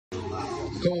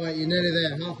Come on, mate, you're nearly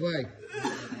there, halfway.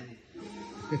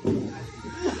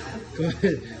 Go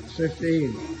ahead,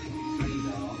 15.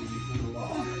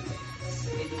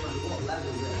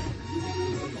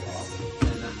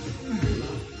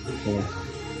 Come on.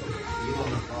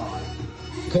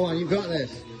 Come on, you've got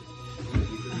this.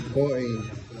 14.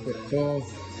 4.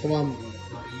 Come on.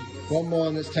 One more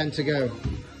and there's 10 to go.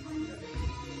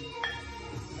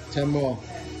 10 more.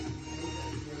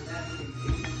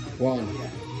 1.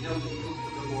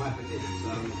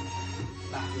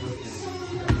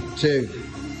 2.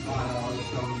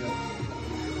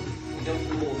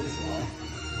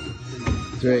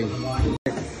 3.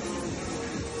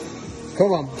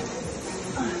 Come on.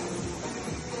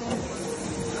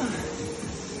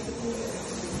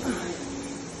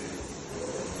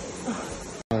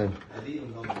 9.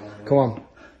 Come on.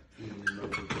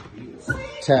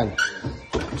 10.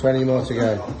 20 more to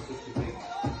go.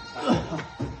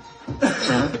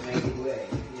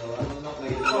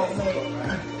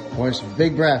 Want some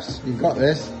big breaths. You've got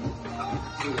this.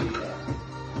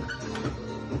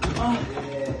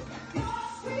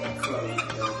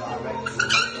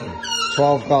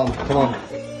 12 gone. Come on.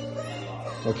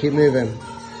 We'll keep moving.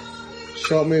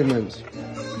 Short movements.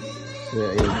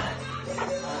 13.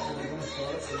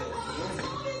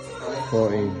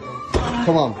 14.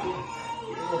 Come on.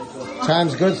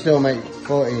 Time's good still, mate.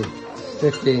 14.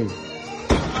 15.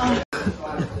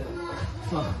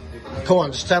 Come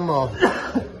on, just 10 more.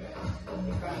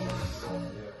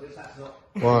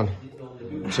 1,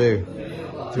 2,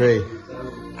 3,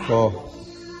 4,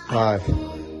 5,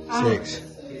 6,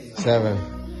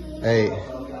 7, 8,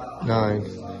 9,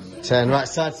 10. Right,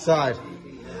 side to side.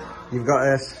 You've got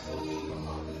this.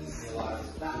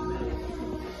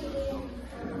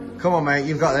 Come on, mate,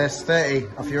 you've got this. 30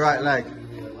 off your right leg.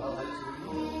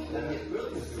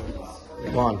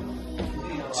 1,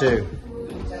 2,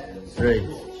 3,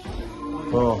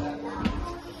 4,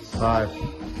 5,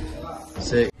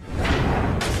 6.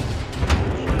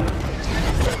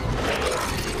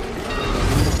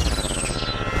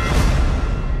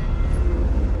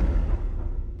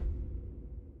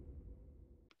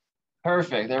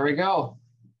 Perfect. There we go. All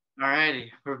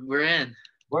righty, we're in.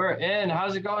 We're in.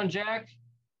 How's it going, Jack?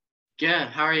 Good.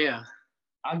 How are you?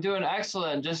 I'm doing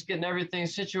excellent. Just getting everything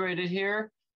situated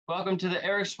here. Welcome to the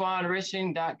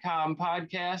EricSwanRacing.com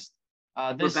podcast.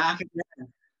 We're back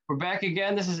again. We're back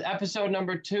again. This is episode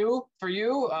number 2 for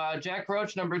you, Jack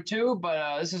Roach number 2,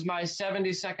 but this is my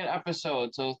 72nd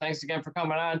episode. So thanks again for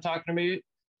coming on and talking to me,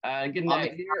 getting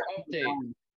that gear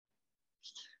update.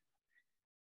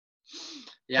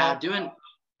 Yeah,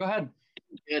 Go ahead.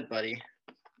 Good, buddy.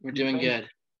 We're doing good.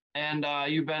 And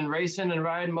you've been racing and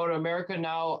riding Moto America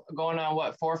now going on,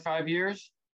 what, 4 or 5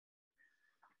 years?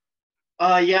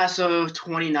 Yeah, so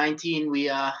 2019 we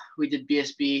did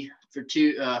BSB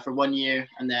for 1 year,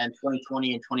 and then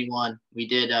 2020 and 21 we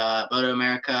did Moto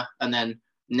America, and then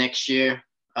next year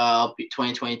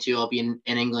 2022 I'll be in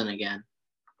England again.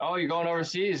 Oh, you're going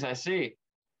overseas, I see.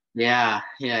 Yeah.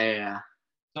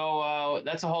 So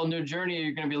that's a whole new journey.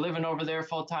 You're going to be living over there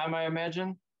full time, I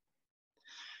imagine.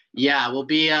 Yeah, we'll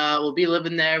be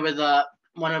living there with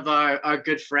one of our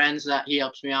good friends that he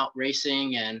helps me out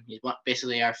racing, and he's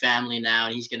basically our family now,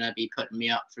 and he's going to be putting me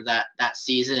up for that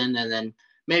season, and then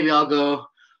maybe I'll go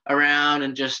around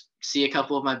and just see a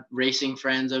couple of my racing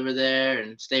friends over there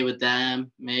and stay with them.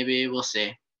 Maybe we'll see.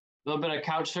 A little bit of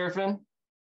couch surfing.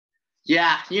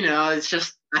 Yeah, it's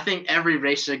just, I think every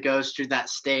racer goes through that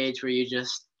stage where you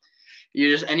just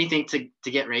anything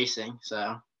to get racing.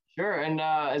 So sure, and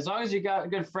as long as you got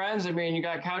good friends, I mean, you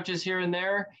got couches here and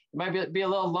there. It might be a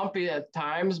little lumpy at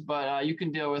times, but you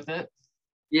can deal with it.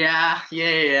 Yeah.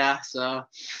 So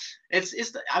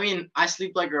it's. I mean, I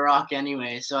sleep like a rock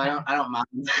anyway, so I don't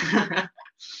mind.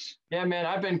 Yeah, man,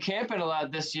 I've been camping a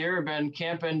lot this year. I've been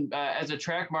camping as a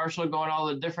track marshal, going all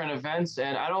the different events,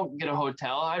 and I don't get a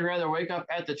hotel. I'd rather wake up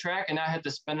at the track and not have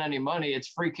to spend any money. It's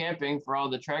free camping for all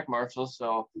the track marshals.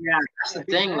 So yeah, that's the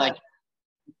thing. Like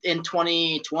in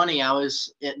 2020, I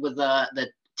was with the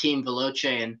team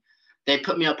Veloce, and they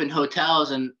put me up in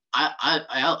hotels, and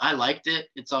I liked it.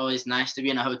 It's always nice to be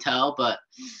in a hotel, but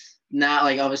now,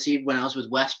 like, obviously when I was with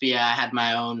Westby, I had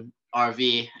my own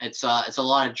RV. It's a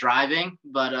lot of driving,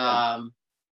 but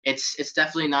it's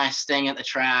definitely nice staying at the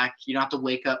track. You don't have to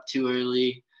wake up too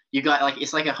early. You got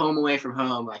it's like a home away from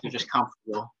home. Like, you're just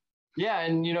comfortable. Yeah,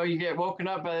 and you get woken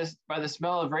up by the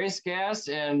smell of race gas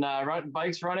and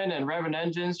bikes running and revving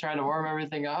engines, trying to warm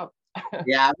everything up.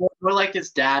 Yeah, more like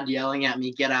it's dad yelling at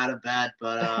me, get out of bed.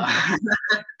 But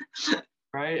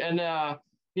right, and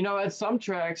at some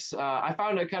tracks, I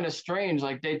found it kind of strange.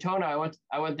 Like Daytona,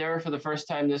 I went there for the first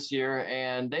time this year,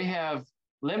 and they have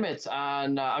limits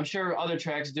on. I'm sure other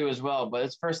tracks do as well, but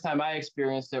it's the first time I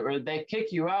experienced it where they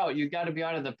kick you out. You got to be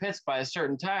out of the pits by a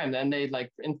certain time. Then they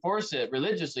like enforce it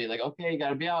religiously, like okay, you got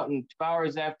to be out in 2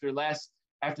 hours after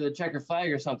the checker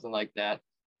flag or something like that.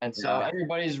 And so Yeah.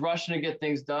 everybody's rushing to get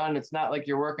things done. It's not like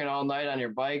you're working all night on your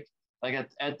bike. Like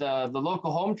at the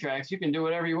local home tracks, you can do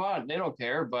whatever you want. They don't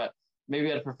care. But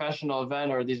maybe at a professional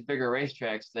event or these bigger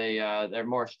racetracks, they're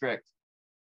more strict.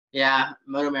 Yeah,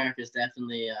 Moto America is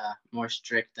definitely more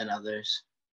strict than others.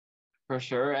 For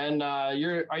sure. And are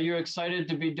you excited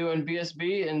to be doing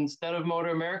BSB instead of Motor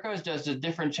America? It's just a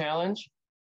different challenge.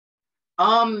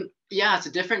 Yeah, it's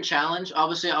a different challenge.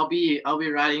 Obviously, I'll be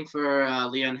riding for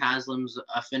Leon Haslam's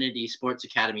Affinity Sports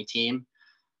Academy team,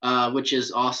 which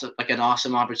is also like an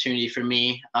awesome opportunity for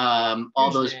me.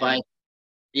 All those bikes.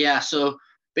 Yeah, so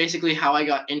basically how I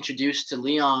got introduced to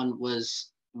Leon was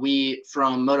we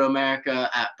from Moto America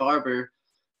at Barber.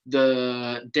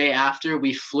 The day after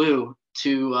we flew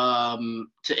to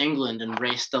England and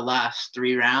raced the last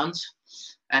 3 rounds,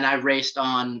 and I raced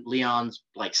on Leon's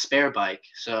like spare bike.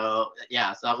 So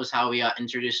yeah, so that was how we got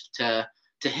introduced to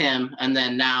him, and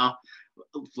then now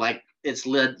like it's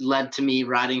led to me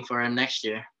riding for him next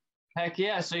year. Heck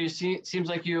yeah! So seems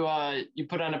like you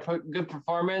put on a good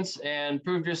performance and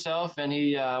proved yourself, and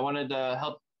he wanted to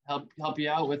help you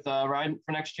out with riding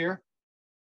for next year.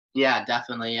 Yeah,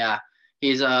 definitely. Yeah,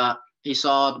 he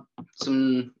saw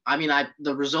some. I mean,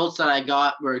 the results that I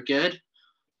got were good.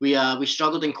 We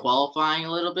struggled in qualifying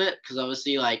a little bit because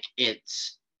obviously like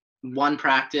it's one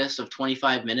practice of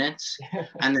 25 minutes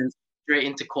and then straight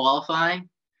into qualifying.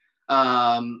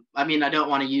 I mean, I don't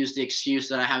want to use the excuse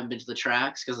that I haven't been to the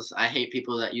tracks because I hate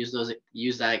people that use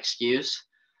that excuse.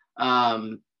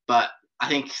 But I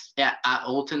think at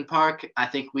Oulton Park, I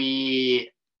think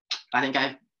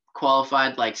I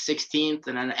qualified like 16th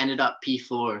and then ended up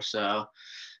P4, so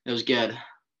it was good.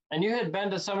 And you had been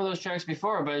to some of those tracks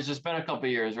before, but it's just been a couple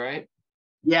of years, right?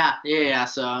 Yeah.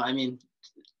 So I mean,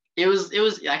 it was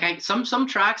like some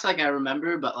tracks like I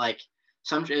remember, but like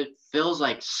it feels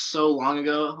like so long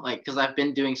ago, like because I've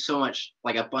been doing so much,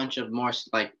 like a bunch of more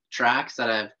like tracks that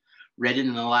I've ridden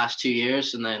in the last 2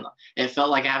 years, and then it felt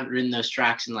like I haven't ridden those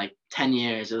tracks in like 10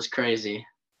 years. It was crazy.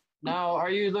 Now, are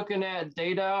you looking at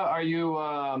data? Are you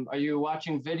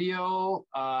watching video?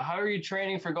 How are you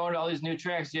training for going to all these new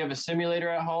tracks? Do you have a simulator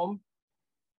at home?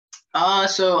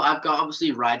 So I've got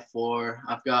obviously Ride 4.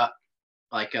 I've got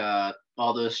like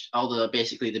all the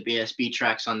basically the BSB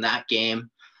tracks on that game,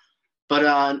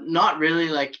 but not really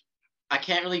like I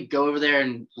can't really go over there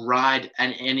and ride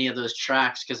at any of those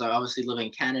tracks because I obviously live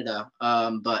in Canada.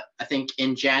 But I think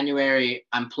in January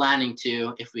I'm planning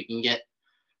to, if we can get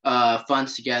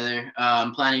funds together.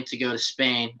 I'm planning to go to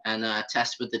Spain and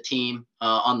test with the team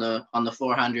on the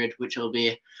 400, which will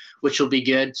be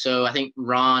good. So I think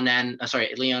Leon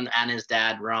and his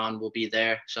dad Ron will be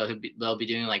there. So they'll be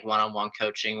doing like one-on-one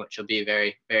coaching, which will be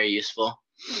very, very useful.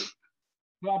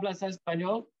 ¿Tú hablas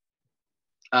español?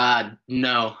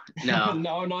 No.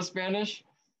 No Spanish.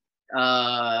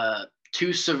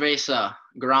 Tu cerveza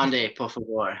grande, por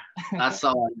favor. That's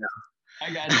all I know.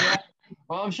 I got you.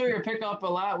 Well, I'm sure you'll pick up a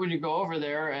lot when you go over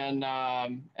there, and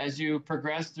as you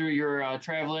progress through your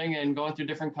traveling and going through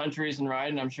different countries and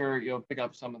riding, I'm sure you'll pick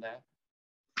up some of that.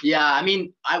 Yeah, I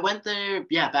mean, I went there,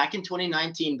 back in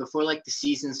 2019, before like the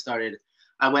season started.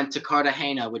 I went to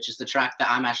Cartagena, which is the track that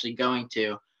I'm actually going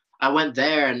to. I went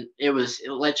there, and it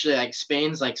literally like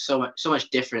Spain's like so much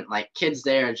different. Like kids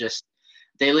there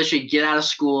they literally get out of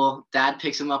school, dad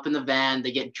picks them up in the van,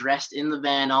 they get dressed in the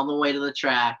van all the way to the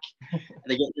track,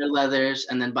 they get their leathers,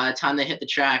 and then by the time they hit the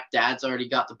track, dad's already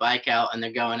got the bike out and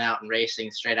they're going out and racing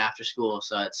straight after school.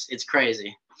 So it's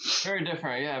crazy. Very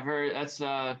different, yeah. That's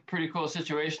a pretty cool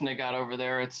situation they got over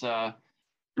there. It's I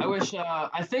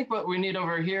think what we need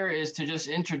over here is to just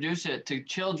introduce it to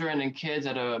children and kids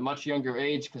at a much younger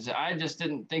age, because I just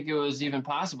didn't think it was even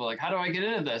possible. Like, how do I get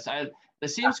into this?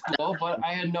 This seems cool, but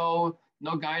I had no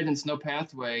guidance, no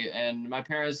pathway, and my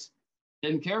parents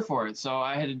didn't care for it. So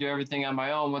I had to do everything on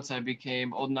my own once I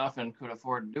became old enough and could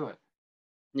afford to do it.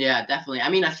 Yeah, definitely. I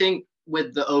mean, I think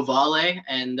with the Ovale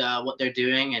and what they're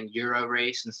doing and Euro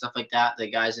Race and stuff like that, the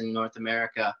guys in North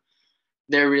America,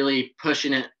 they're really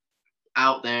pushing it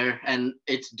out there, and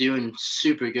it's doing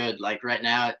super good. Like right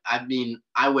now, I mean,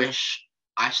 I wish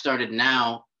I started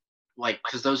now, like,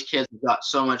 because those kids have got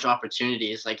so much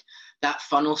opportunities. Like that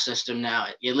funnel system now,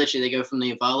 literally they go from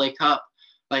the Vale Cup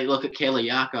like look at Kayla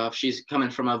Yakov. She's coming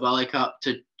from a Volley Cup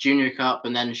to Junior Cup,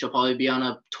 and then she'll probably be on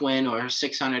a twin or a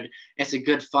 600. It's a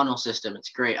good funnel system. It's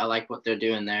great. I like what they're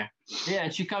doing there. Yeah,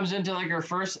 and she comes into like her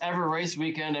first ever race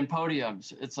weekend and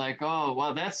podiums. It's like, oh,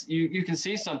 well, that's you can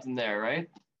see something there, right?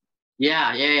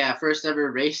 Yeah. First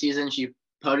ever race season. She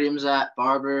podiums at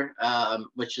Barber,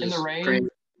 which is In the rain. crazy.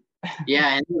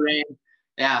 Yeah, in the rain.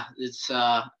 Yeah, it's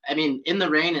I mean, in the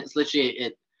rain, it's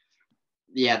literally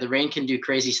yeah, the rain can do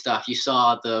crazy stuff. You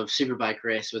saw the Superbike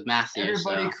race with Matthew.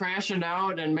 Everybody crashing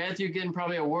out, and Matthew getting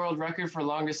probably a world record for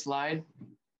longest slide.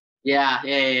 Yeah.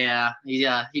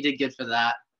 He did good for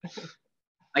that.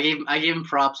 I gave him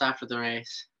props after the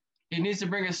race. He needs to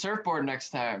bring a surfboard next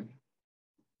time.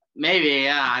 Maybe,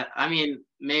 yeah. I mean,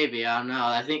 maybe. I don't know.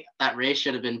 I think that race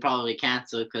should have been probably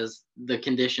canceled because the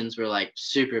conditions were like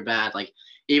super bad. Like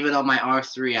even on my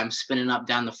R3, I'm spinning up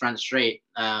down the front straight.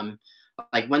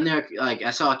 Like when they're like,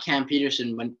 I saw Cam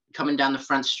Peterson when coming down the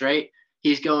front straight,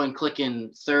 he's going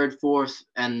clicking third, fourth,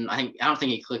 and I don't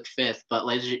think he clicked fifth, but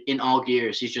like in all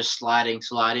gears, he's just sliding,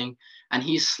 and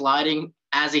he's sliding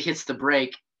as he hits the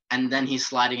brake, and then he's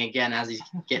sliding again as he's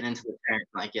getting into the turn.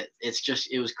 Like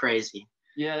it was crazy.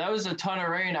 Yeah, that was a ton of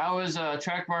rain. I was a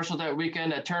track marshal that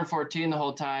weekend at turn 14 the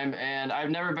whole time, and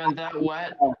I've never been that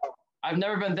wet. I've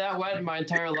never been that wet in my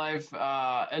entire life,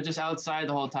 just outside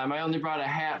the whole time. I only brought a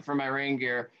hat for my rain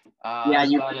gear. Yeah,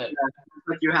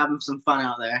 you're having some fun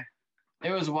out there. It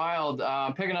was wild,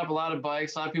 picking up a lot of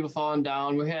bikes, a lot of people falling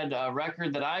down. We had a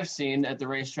record that I've seen at the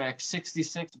racetrack,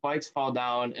 66 bikes fall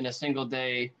down in a single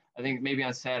day. I think maybe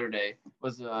on Saturday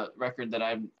was a record that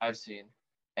I've seen.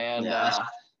 And yeah,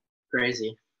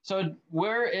 crazy. So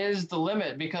where is the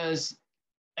limit? Because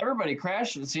everybody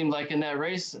crashed, it seemed like, in that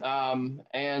race.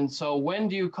 And so when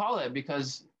do you call it?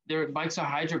 Because their bikes are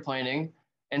hydroplaning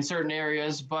in certain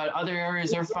areas, but other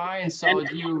areas are fine. So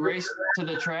do you race to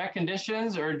the track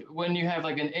conditions, or when you have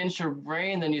like an inch of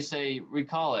rain, then you say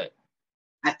recall it?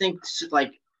 I think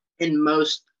like in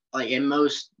most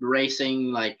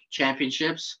racing like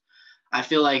championships, I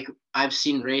feel like I've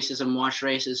seen races and watched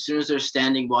races. As soon as there's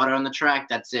standing water on the track,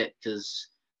 that's it, because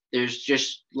there's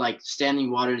just like standing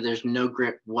water. There's no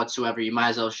grip whatsoever. You might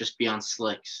as well just be on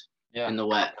slicks in the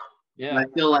wet. Yeah. And I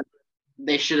feel like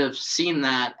they should have seen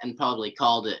that and probably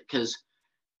called it, because,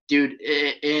 dude,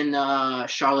 in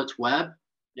Charlotte's Web,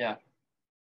 yeah,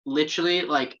 literally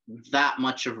like that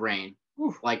much of rain.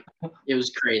 Oof. Like it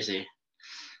was crazy.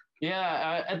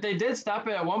 Yeah, they did stop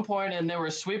it at one point, and they were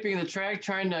sweeping the track,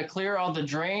 trying to clear all the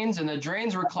drains, and the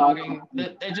drains were clogging.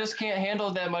 They just can't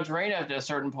handle that much rain after a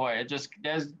certain point. It just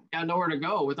has got nowhere to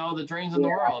go with all the drains in the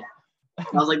world. I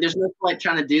was like, there's no point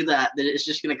trying to do that. That it's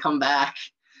just going to come back.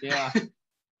 Yeah,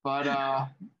 but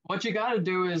what you got to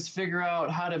do is figure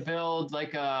out how to build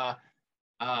like a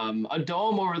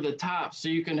dome over the top, so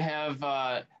you can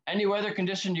have any weather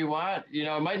condition you want. You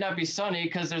know, it might not be sunny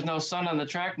because there's no sun on the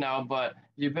track now, but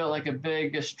you built like a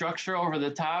big structure over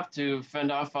the top to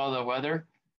fend off all the weather.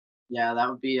 Yeah,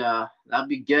 that'd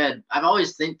be good. I've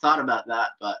always thought about that,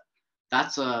 but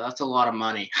that's a lot of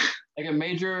money. Like a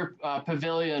major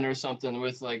pavilion or something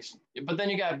with like, but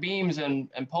then you got beams and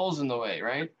poles in the way,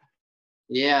 right?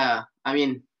 Yeah, I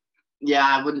mean, yeah,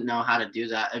 I wouldn't know how to do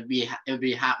that.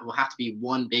 It will have to be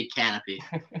one big canopy.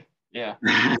 Yeah.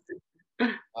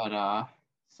 But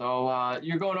so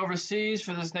you're going overseas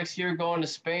for this next year, going to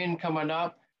Spain coming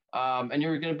up, and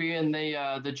you're going to be in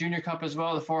the Junior Cup as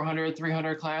well, the 400,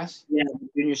 300 class. Yeah,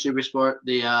 Junior Super Sport,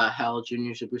 the Hell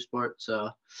Junior Super Sport. So,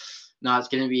 no, it's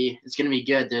gonna be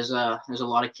good. There's a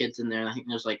lot of kids in there. I think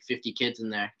there's like 50 kids in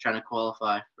there trying to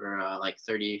qualify for like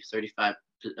 30, 35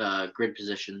 grid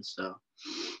positions. So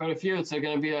quite a few. It's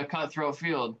going to be a cutthroat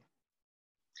field.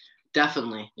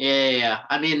 Definitely. Yeah.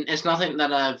 I mean, it's nothing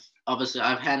that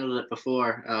I've handled it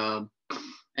before.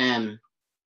 And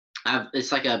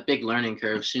it's like a big learning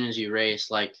curve as soon as you race.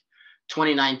 Like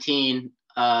 2019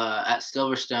 at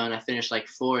Silverstone, I finished like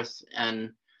 4th,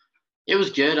 and it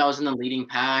was good. I was in the leading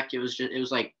pack. It was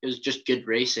just good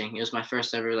racing. It was my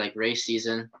first ever like race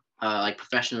season, like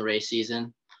professional race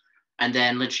season. And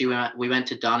then literally we went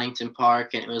to Donington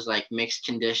Park, and it was like mixed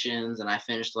conditions, and I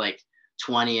finished like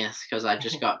 20th because I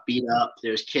just got beat up.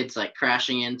 There was kids like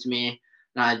crashing into me,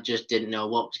 and I just didn't know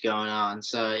what was going on.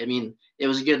 So I mean, it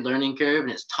was a good learning curve,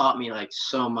 and it's taught me like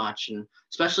so much, and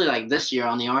especially like this year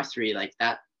on the R3, like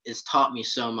that has taught me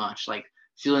so much, like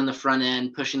feeling the front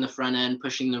end, pushing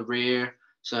the rear.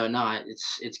 So no,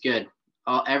 it's good.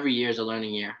 Every year is a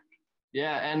learning year.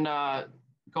 Yeah, and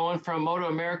going from Moto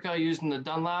America using the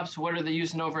Dunlops, what are they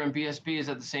using over in BSB? Is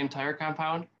that the same tire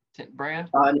compound brand?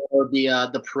 No,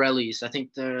 the Pirellis. I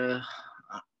think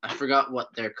I forgot what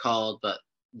they're called, but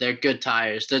they're good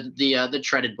tires. The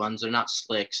treaded ones are not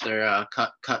slicks. They're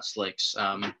cut slicks.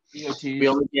 We DOTs.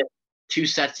 only get 2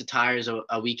 sets of tires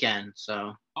a weekend.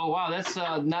 So. Oh wow, that's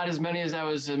not as many as I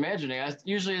was imagining.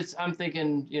 Usually I'm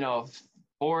thinking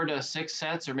 4 to 6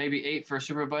 sets or maybe 8 for a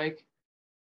super bike.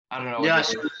 I don't know what Yeah, that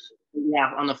is.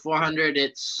 yeah. On the 400,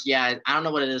 I don't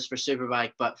know what it is for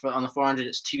Superbike, but on the 400,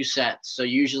 it's 2 sets. So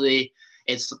usually,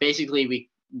 it's basically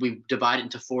we divide it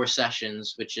into 4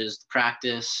 sessions, which is the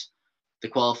practice, the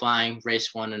qualifying,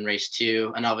 race 1 and race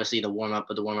 2, and obviously the warm up.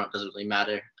 But the warm up doesn't really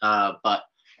matter. But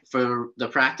for the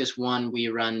practice 1, we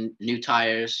run new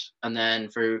tires, and then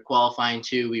for qualifying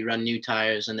 2, we run new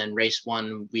tires, and then race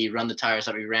 1, we run the tires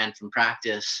that we ran from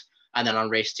practice. And then on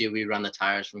race 2, we run the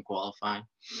tires from qualifying.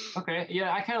 Okay,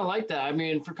 yeah, I kind of like that. I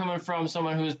mean, for coming from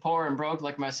someone who's poor and broke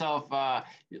like myself,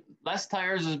 less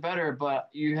tires is better, but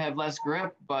you have less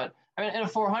grip. But I mean, in a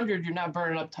 400, you're not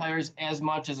burning up tires as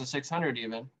much as a 600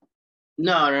 even.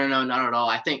 No, not at all.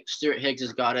 I think Stuart Higgs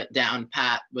has got it down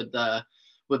pat with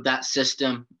that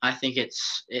system. I think it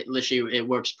literally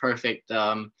works perfect.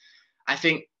 I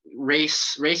think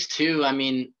race 2. I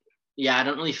mean, yeah, I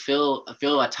don't really feel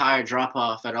a tire drop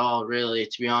off at all, really,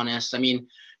 to be honest. I mean,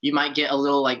 you might get a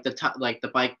little like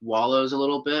the bike wallows a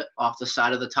little bit off the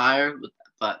side of the tire,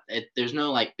 but there's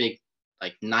no like big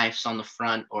like knives on the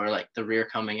front or like the rear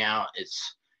coming out.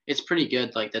 It's pretty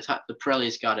good. Like the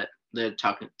Pirelli's got it. The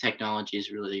technology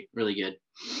is really, really good.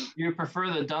 Do you prefer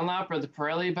the Dunlop or the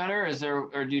Pirelli better?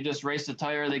 Or do you just race the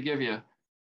tire they give you?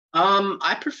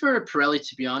 I prefer Pirelli,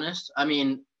 to be honest. I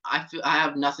mean, I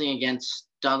have nothing against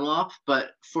Dunlop,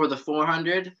 but for the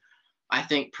 400, I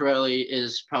think Pirelli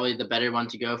is probably the better one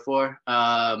to go for.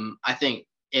 I think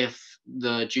if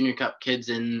the Junior Cup kids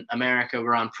in America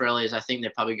were on Pirellis, I think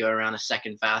they'd probably go around a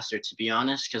second faster, to be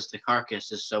honest, because the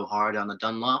carcass is so hard on the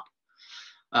Dunlop.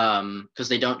 Because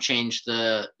they don't change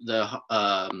the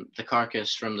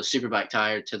carcass from the Superbike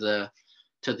tire to the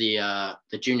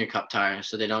Junior Cup tire,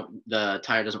 so the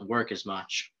tire doesn't work as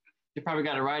much. You probably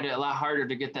got to ride it a lot harder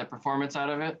to get that performance out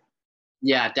of it.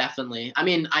 Yeah, definitely. I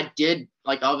mean, I did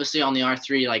like obviously on the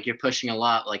R3, like you're pushing a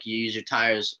lot, like you use your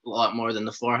tires a lot more than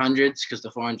the 400s because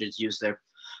the 400s use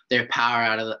their power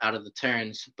out of the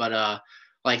turns. But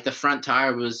like the front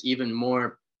tire was even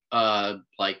more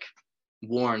like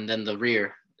worn than the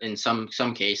rear in some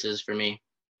cases for me.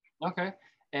 Okay.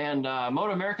 And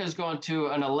Moto America is going to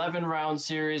an 11-round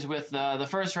series with the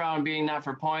first round being not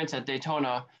for points at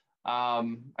Daytona. Are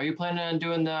you planning on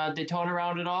doing the Daytona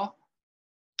round at all?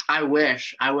 I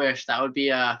wish that would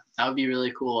be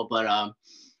really cool. But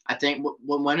I think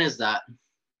when is that?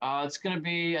 It's going to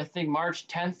be, I think, March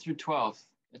 10th through 12th,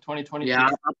 2022.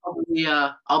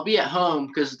 Yeah, I'll be at home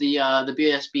because the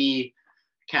BSB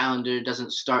calendar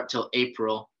doesn't start till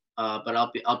April. But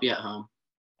I'll be at home.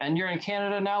 And you're in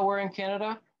Canada now? Where in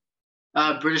Canada?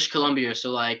 British Columbia,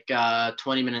 so like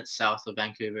 20 minutes south of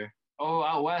Vancouver. Oh,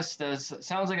 out west. That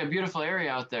sounds like a beautiful area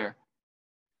out there.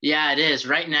 Yeah, it is.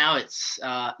 Right now, it's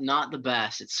not the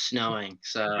best. It's snowing,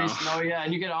 so. Snow, yeah,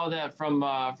 and you get all that from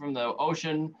the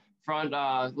ocean front,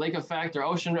 lake effect or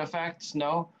ocean effect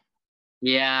snow.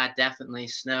 Yeah, definitely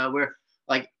snow. We're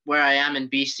like where I am in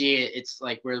BC. It's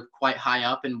like we're quite high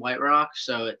up in White Rock,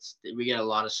 so we get a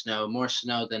lot of snow, more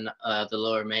snow than the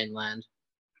Lower Mainland.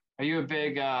 Are you a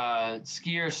big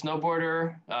skier,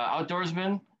 snowboarder,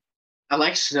 outdoorsman? I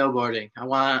like snowboarding. I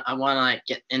want to like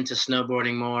get into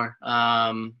snowboarding more.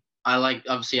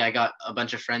 Obviously I got a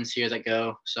bunch of friends here that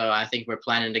go, so I think we're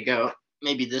planning to go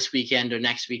maybe this weekend or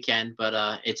next weekend, but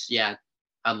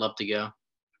I'd love to go.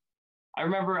 I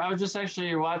remember I was just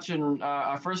actually watching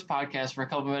our first podcast for a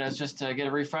couple of minutes just to get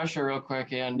a refresher real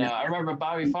quick, and I remember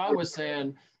Bobby Fogg was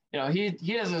saying, he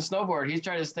doesn't snowboard. He's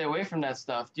trying to stay away from that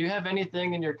stuff. Do you have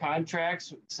anything in your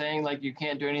contracts saying like you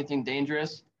can't do anything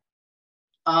dangerous?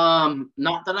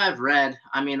 Not that I've read.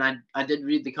 I mean, I did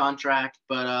read the contract,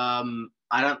 but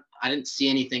I didn't see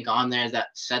anything on there that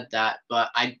said that. But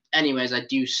I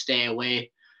do stay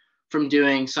away from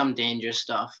doing some dangerous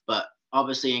stuff. But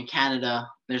obviously in Canada,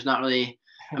 there's not really.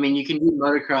 I mean, you can do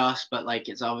motocross, but like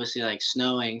it's obviously like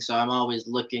snowing, so I'm always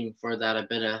looking for that a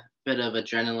bit of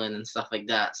adrenaline and stuff like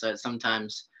that. So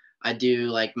sometimes I do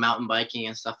like mountain biking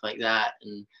and stuff like that,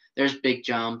 and there's big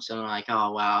jumps, and I'm like,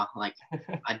 oh wow, like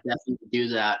I definitely do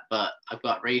that, but I've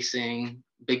got racing,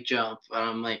 big jump, and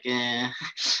I'm like, eh.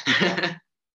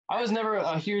 I was never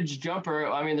a huge jumper.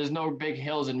 I mean, there's no big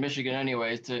hills in Michigan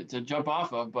anyways to jump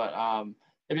off of, but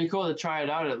it'd be cool to try it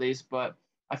out at least. But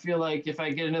I feel like if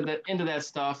I get into that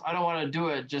stuff, I don't want to do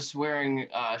it just wearing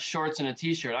shorts and a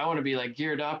t-shirt. I want to be like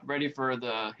geared up, ready for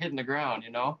the hitting the ground,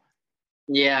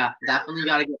 Yeah, definitely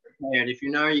got to get prepared. If you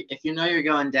know you're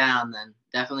going down, then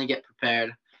definitely get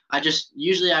prepared.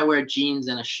 Usually I wear jeans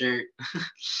and a shirt.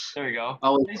 There you go.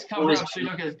 Always, At least cover always. up so you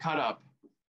don't get cut up.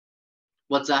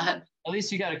 What's that? At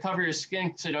least you got to cover your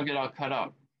skin so you don't get all cut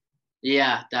up.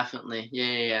 Yeah, definitely.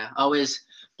 Yeah. Always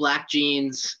black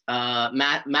jeans.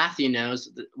 Matthew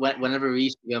knows that whenever we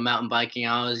used to go mountain biking,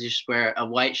 I always used to wear a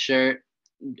white shirt,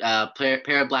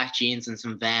 pair of black jeans, and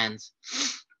some Vans.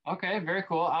 Okay, very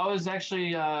cool. I was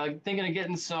actually thinking of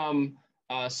getting some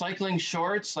cycling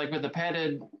shorts, like with a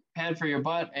pad for your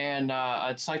butt and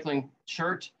a cycling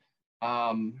shirt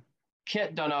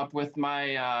kit done up with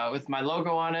my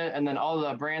logo on it, and then all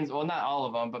the brands. Well, not all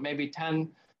of them, but maybe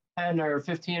 10 or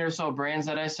 15 or so brands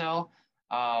that I sell.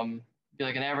 Be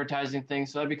like an advertising thing.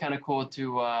 So that'd be kind of cool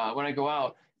to when I go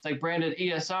out. It's like branded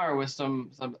ESR with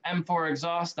some M4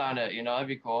 exhaust on it. That'd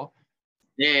be cool.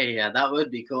 Yeah, that would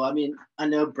be cool. I mean, I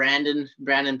know Brandon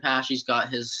Pashy's got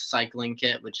his cycling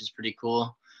kit, which is pretty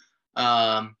cool.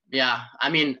 Yeah, I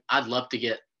mean, I'd love to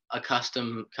get a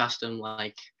custom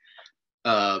like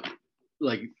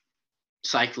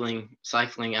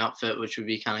cycling outfit, which would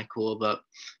be kind of cool, but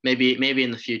maybe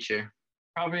in the future.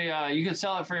 Probably you could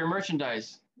sell it for your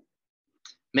merchandise.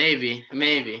 Maybe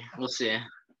we'll see.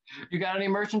 You got any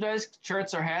merchandise,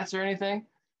 shirts or hats or anything?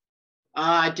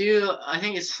 I do. I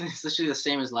think it's literally the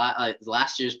same as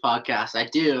last year's podcast. I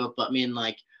do, but I mean,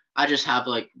 like, I just have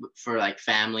like for like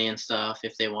family and stuff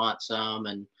if they want some,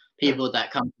 and people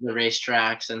that come to the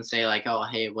racetracks and say like, oh,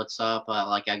 hey, what's up?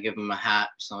 Like I give them a hat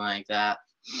or something like that.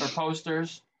 Or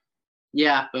posters.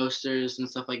 Yeah, posters and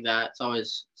stuff like that. It's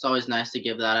always nice to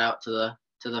give that out to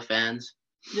the fans.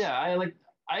 Yeah,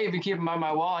 I even keep them on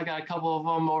my wall. I got a couple of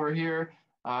them over here.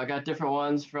 I got different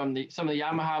ones from some of the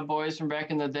Yamaha boys from back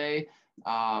in the day.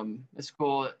 It's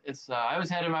cool. I always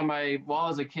had them on my wall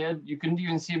as a kid. You couldn't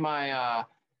even see my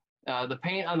the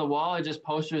paint on the wall. It just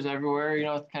posters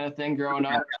everywhere, kind of thing growing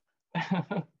up.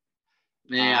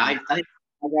 Yeah,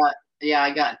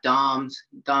 I got Dom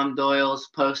Doyle's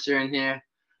poster in here.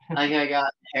 Like I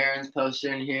got Heron's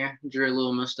poster in here. Drew a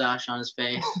little mustache on his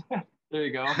face. There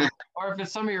you go. Or if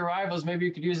it's some of your rivals, maybe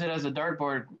you could use it as a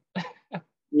dartboard.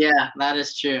 Yeah, that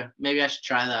is true. Maybe I should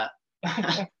try that.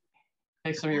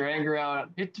 Take some of your anger out.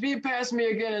 If you pass me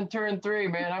again in turn 3,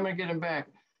 man, I'm gonna get him back.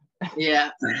 Yeah.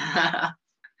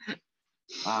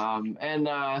 So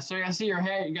I see your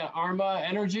hat. You got Arma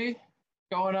Energy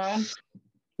going on.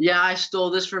 Yeah, I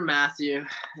stole this from Matthew.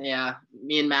 Yeah,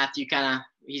 me and Matthew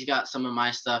he's got some of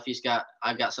my stuff.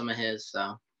 I've got some of his.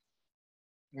 So.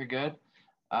 You're good.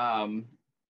 So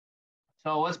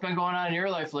what's been going on in your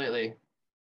life lately?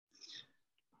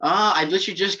 I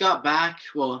literally just got back.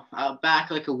 Well,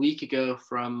 back like a week ago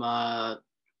from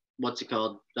what's it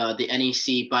called? The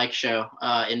NEC bike show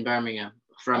in Birmingham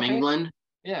from England.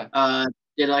 Yeah.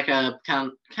 Did like a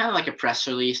kind of like a press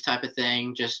release type of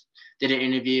thing. Just did an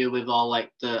interview with all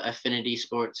like the Affinity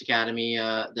Sports Academy,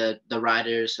 the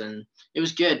riders, and it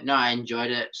was good. No, I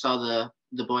enjoyed it. Saw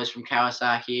the boys from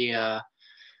Kawasaki.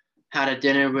 Had a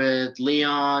dinner with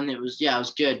Leon. It was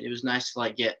good. It was nice to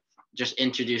like get just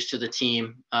introduced to the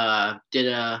team. Did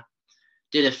a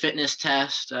fitness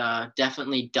test.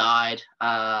 Definitely died.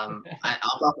 I'll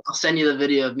send you the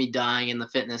video of me dying in the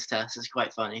fitness test. It's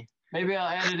quite funny. Maybe I'll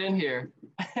add it in here.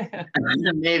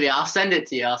 Maybe I'll send it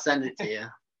to you.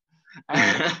 All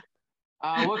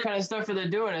right. What kind of stuff are they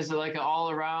doing? Is it like an all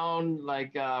around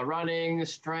like running,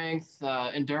 strength,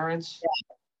 endurance?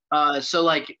 So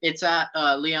like it's at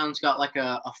Leon's got like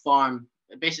a farm.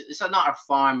 Basically, it's not a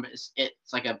farm, but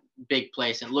it's like a big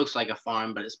place. It looks like a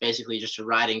farm, but it's basically just a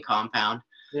riding compound.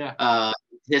 Yeah.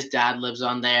 His dad lives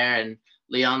on there, and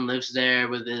Leon lives there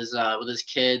with his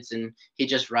kids, and he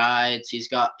just rides. He's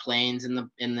got planes in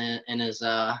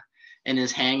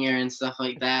his hangar and stuff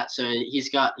like that. So he's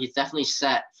definitely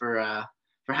set for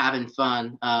having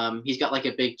fun. He's got like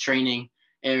a big training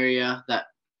area that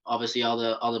obviously all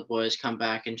the boys come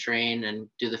back and train and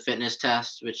do the fitness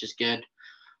test, which is good.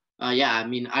 Yeah, I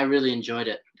mean, I really enjoyed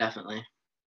it, definitely.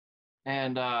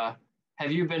 And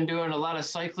have you been doing a lot of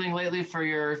cycling lately for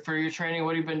your training?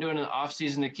 What have you been doing in the off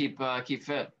season to keep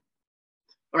fit?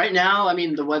 Right now, I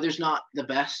mean, the weather's not the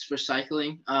best for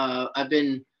cycling.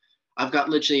 I've got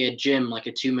literally a gym, like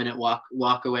a 2-minute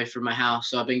walk away from my house.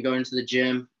 So I've been going to the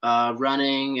gym,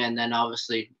 running, and then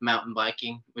obviously mountain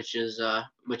biking, which I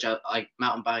like.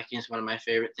 Mountain biking is one of my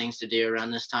favorite things to do around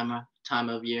this time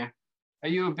of year. Are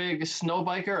you a big snow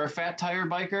biker or fat tire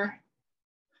biker?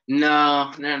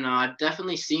 No. I've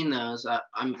definitely seen those.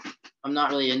 I'm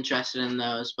not really interested in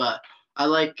those, but I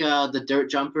like the dirt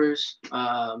jumpers.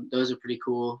 Those are pretty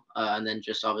cool. And then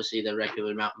just obviously the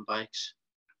regular mountain bikes.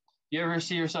 You ever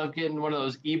see yourself getting one of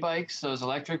those e-bikes, those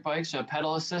electric bikes, a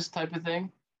pedal assist type of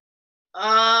thing?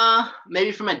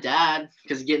 Maybe for my dad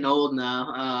because he's getting old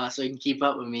now. So he can keep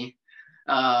up with me.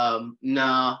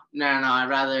 No.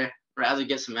 I'd rather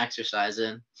get some exercise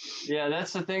in. Yeah,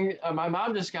 that's the thing. My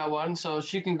mom just got one, so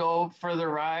she can go further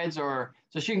rides, or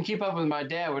so she can keep up with my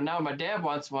dad. But now my dad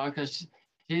wants one because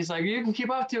he's like, you can keep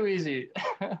up too easy.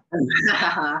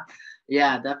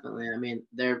 Yeah, definitely. I mean,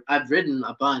 I've ridden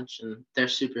a bunch and they're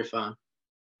super fun.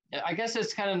 I guess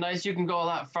it's kind of nice. You can go a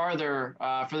lot farther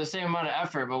for the same amount of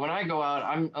effort. But when I go out,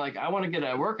 I'm like, I want to get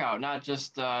a workout, not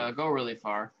just go really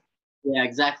far. Yeah,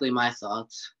 exactly my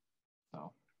thoughts.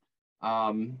 So,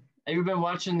 have you been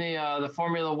watching the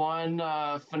Formula One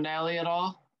finale at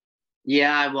all?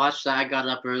 Yeah, I watched that. I got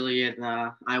up early and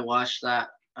I watched that.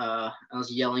 I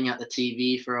was yelling at the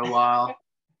TV for a while.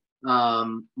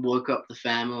 Woke up the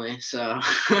family. So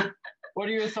What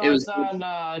are your it was. thoughts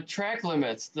on track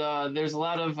limits? There's a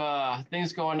lot of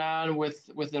things going on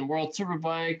within World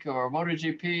Superbike or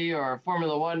MotoGP or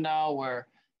Formula One now, where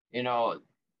you know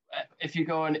if you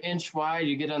go an inch wide,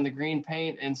 you get on the green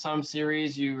paint. In some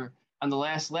series, you on the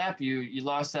last lap you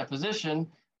lost that position,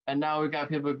 and now we've got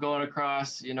people going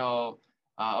across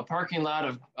a parking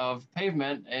lot of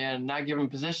pavement and not giving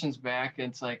positions back.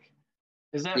 It's like,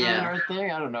 is that really the Yeah. right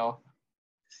thing? I don't know.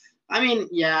 I mean,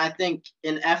 yeah, I think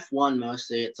in F1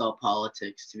 mostly it's all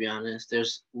politics, to be honest.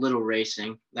 There's little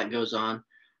racing that goes on.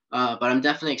 But I'm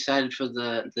definitely excited for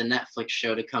the Netflix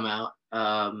show to come out.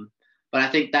 But I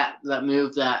think that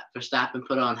move that Verstappen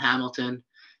put on Hamilton,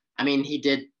 I mean,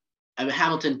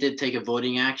 Hamilton did take a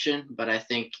voting action, but I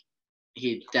think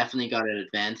he definitely got an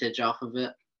advantage off of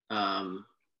it.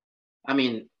 I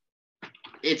mean,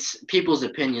 it's people's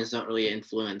opinions don't really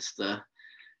influence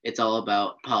it's all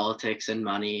about politics and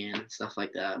money and stuff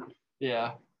like that.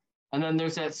 Yeah. And then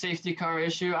there's that safety car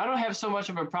issue. I don't have so much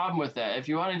of a problem with that. If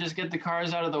you want to just get the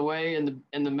cars out of the way in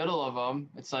the middle of them,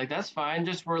 it's like that's fine.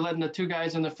 Just we're letting the two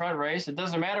guys in the front race. It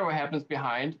doesn't matter what happens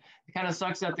behind. It kind of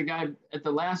sucks that the guy at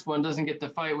the last one doesn't get to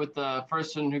fight with the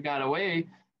person who got away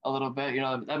a little bit.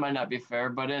 That might not be fair.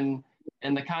 But in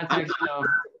the context of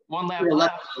one lap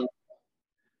left.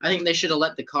 I think they should have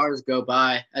let the cars go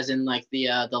by, as in like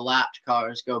the lapped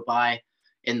cars go by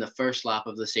in the first lap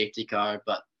of the safety car.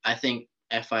 But I think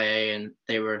FIA and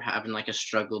they were having like a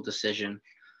struggle decision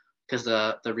because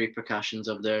the repercussions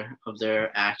of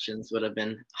their actions would have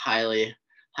been highly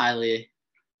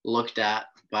looked at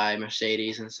by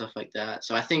Mercedes and stuff like that.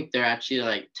 So I think they're actually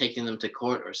like taking them to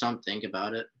court or something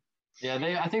about it.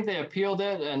 Yeah, I think they appealed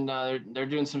it, and they're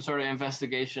doing some sort of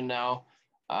investigation now.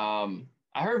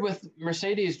 I heard with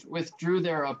Mercedes withdrew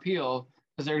their appeal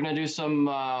because they're going to do some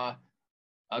a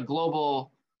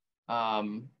global,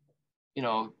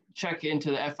 check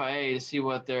into the FIA to see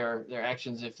what their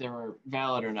actions, if they were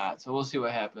valid or not. So we'll see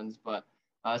what happens. But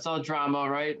it's all drama,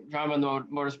 right? Drama in the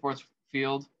motorsports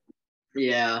field.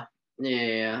 Yeah.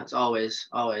 It's always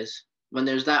when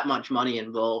there's that much money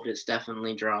involved, it's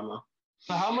definitely drama.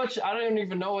 So how much? I don't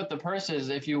even know what the purse is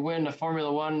if you win a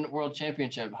Formula One World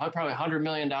Championship. Probably $100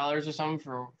 million or something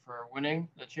for winning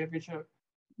the championship.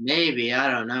 Maybe,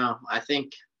 I don't know. I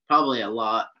think probably a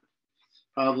lot.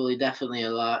 Probably definitely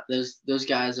a lot. Those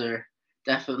guys are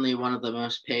definitely one of the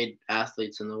most paid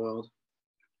athletes in the world.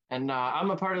 And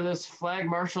I'm a part of this Flag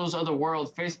Marshals of the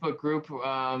World Facebook group.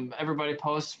 Everybody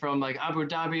posts from like Abu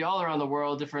Dhabi, all around the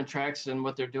world, different tracks and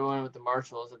what they're doing with the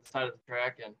marshals at the side of the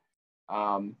track. And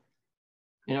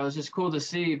it's just cool to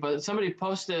see. But somebody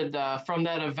posted from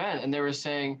that event, and they were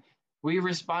saying, we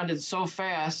responded so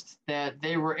fast that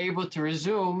they were able to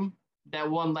resume that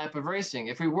one lap of racing.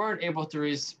 If we weren't able to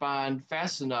respond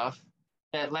fast enough,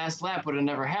 that last lap would have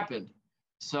never happened.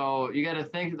 So you got to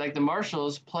think like the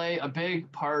marshals play a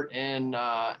big part in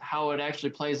how it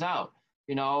actually plays out.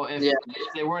 If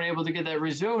they weren't able to get that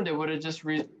resumed, it would have just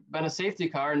been a safety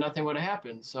car and nothing would have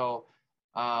happened. So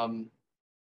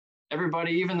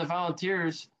everybody, even the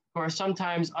volunteers who are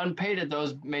sometimes unpaid at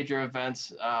those major events,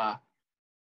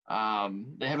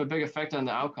 they have a big effect on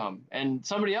the outcome. And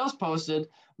somebody else posted,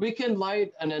 we can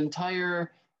light an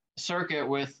entire circuit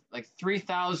with like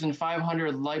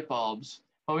 3,500 light bulbs,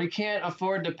 but we can't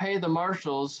afford to pay the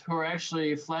marshals who are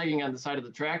actually flagging on the side of the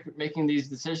track, making these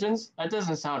decisions. That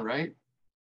doesn't sound right.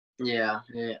 Yeah.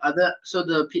 So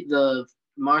the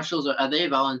marshals are they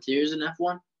volunteers in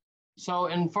F1? So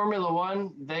in Formula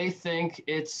One, they think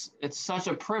it's such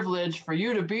a privilege for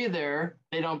you to be there,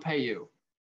 they don't pay you.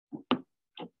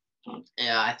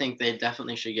 Yeah, I think they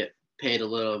definitely should get paid a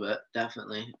little bit,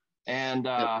 definitely. And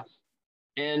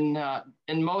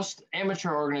in most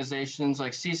amateur organizations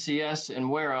like CCS and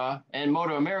WERA and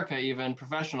Moto America, even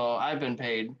professional, I've been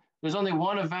paid. There's only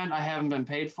one event I haven't been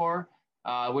paid for,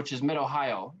 which is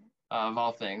Mid-Ohio. of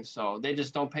all things. So they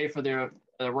just don't pay for their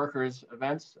workers'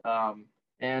 events.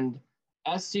 And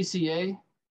SCCA,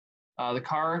 the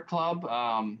car club,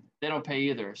 they don't pay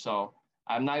either. So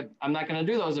I'm not going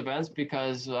to do those events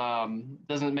because it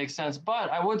doesn't make sense.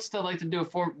 But I would still like to do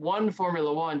one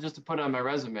Formula One just to put on my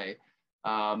resume.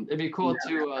 It'd be cool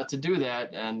to do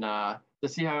that and to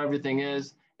see how everything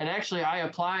is. And actually, I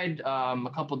applied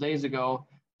a couple days ago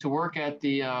to work at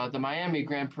the Miami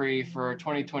Grand Prix for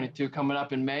 2022 coming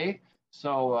up in May.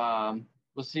 So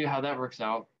we'll see how that works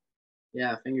out.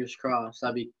 Yeah, fingers crossed.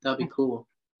 That'd be cool.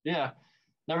 Yeah,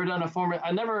 never done a Formula.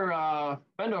 I never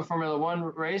been to a Formula One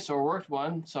race or worked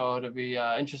one, so it'll be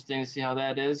interesting to see how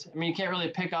that is. I mean, you can't really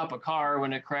pick up a car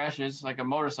when it crashes like a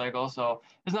motorcycle, so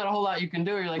there's not a whole lot you can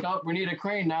do. You're like, oh, we need a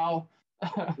crane now.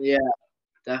 Yeah,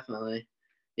 definitely.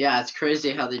 Yeah, it's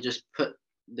crazy how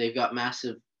they've got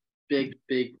massive, big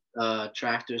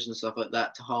tractors and stuff like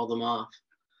that to haul them off.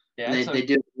 Yeah, and they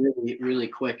do it really, really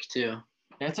quick too.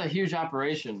 It's a huge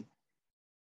operation.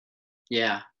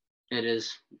 Yeah, it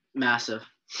is massive.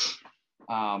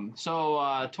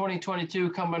 So 2022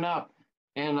 coming up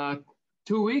in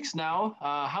 2 weeks now.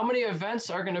 How many events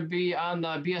are going to be on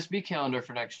the BSB calendar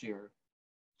for next year?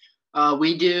 I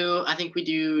think we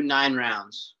do 9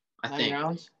 rounds. Nine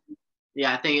rounds?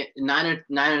 Yeah, I think 9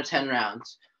 or 10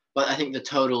 rounds. But I think the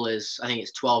total it's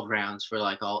 12 rounds for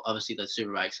like obviously the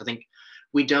superbikes. I think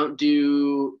we don't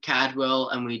do Cadwell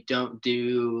and we don't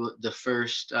do the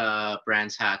first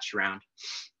Brands Hatch round.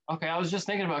 Okay, I was just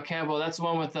thinking about Cadwell. That's the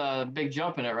one with a big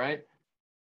jump in it, right?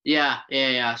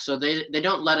 Yeah. So they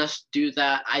don't let us do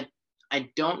that. I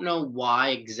don't know why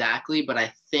exactly, but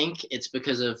I think it's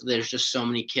because there's just so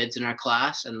many kids in our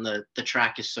class and the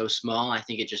track is so small. I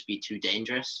think it'd just be too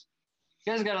dangerous.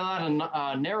 You guys got a lot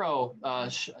of narrow,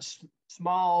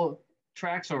 small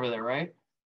tracks over there, right?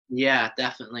 Yeah,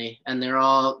 definitely. And they're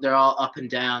all up and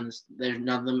downs. There's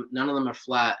none of them are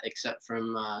flat except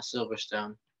from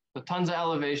Silverstone. So tons of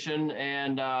elevation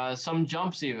and some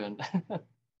jumps even.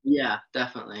 Yeah,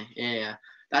 definitely. Yeah.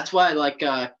 That's why like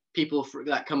people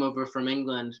that come over from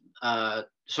England,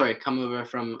 come over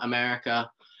from America,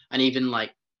 and even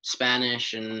like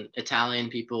Spanish and Italian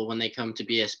people, when they come to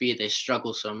BSB, they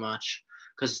struggle so much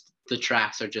because the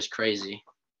tracks are just crazy.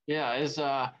 Yeah,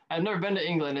 I've never been to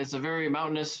England. It's a very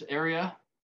mountainous area.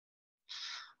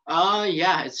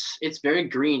 Yeah, it's very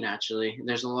green actually.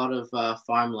 There's a lot of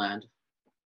farmland.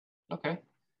 Okay,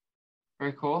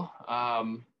 very cool. A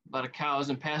lot of cows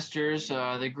and pastures.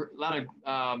 A lot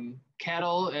of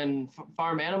cattle and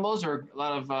farm animals, or a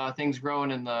lot of things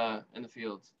growing in the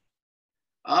fields.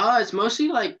 It's mostly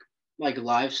like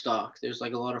livestock. There's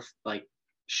like a lot of like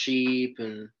sheep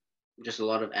and just a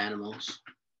lot of animals.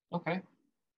 Okay.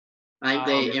 I think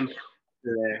they import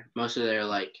most of their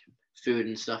like food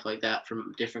and stuff like that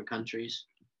from different countries.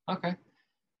 Okay.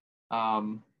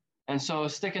 And so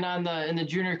sticking on in the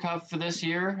Junior Cup for this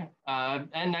year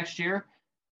and next year,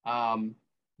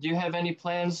 do you have any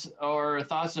plans or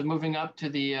thoughts of moving up to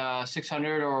the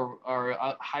 600 or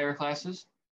higher classes?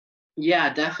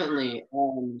 Yeah, definitely.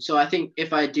 So I think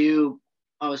if I do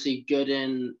obviously good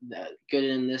in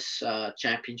this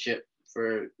championship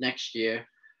for next year,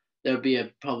 there'll be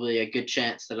probably a good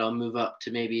chance that I'll move up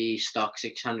to maybe stock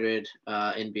 600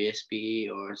 in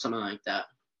BSB or something like that.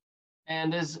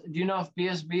 And do you know if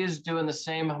BSB is doing the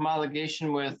same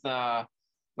homologation with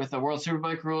the World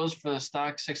Superbike rules for the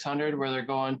stock 600, where they're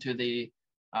going to the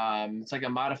it's like a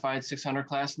modified 600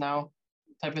 class now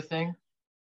type of thing?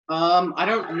 I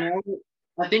don't know.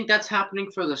 I think that's happening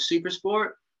for the Super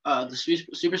Sport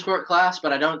class,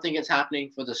 but I don't think it's happening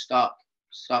for the stock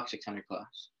 600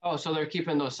 class. Oh, so they're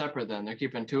keeping those separate then? They're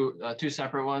keeping two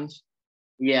separate ones?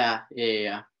 Yeah.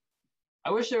 I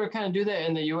wish they would kind of do that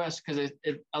in the U.S. because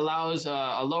it allows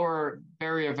a lower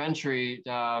barrier of entry,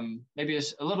 maybe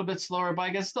a little bit slower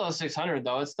bike. It's still a 600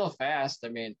 though. It's still fast. I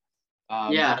mean,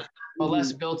 but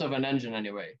less built of an engine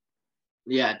anyway.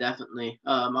 Yeah, definitely.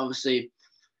 Obviously,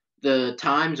 the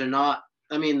times are not.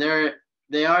 I mean,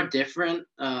 they are different,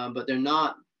 but they're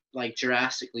not like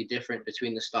drastically different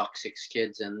between the stock 6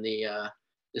 kids and the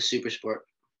Super Sport.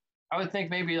 I would think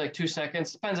maybe like 2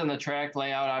 seconds. Depends on the track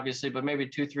layout, obviously, but maybe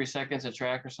 2-3 seconds a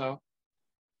track or so.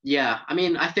 Yeah, I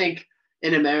mean, I think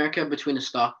in America between a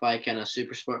stock bike and a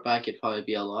Super Sport bike, it'd probably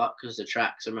be a lot because the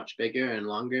tracks are much bigger and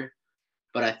longer.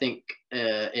 But I think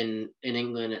in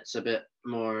England, it's a bit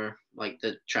more like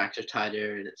the tracks are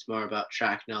tighter and it's more about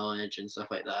track knowledge and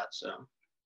stuff like that. So.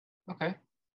 Okay.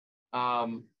 Are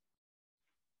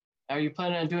you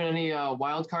planning on doing any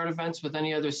wild card events with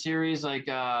any other series, like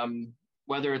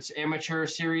whether it's amateur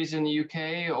series in the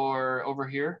UK or over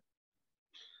here?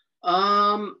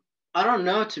 I don't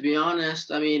know, to be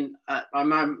honest. I mean,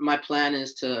 my plan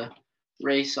is to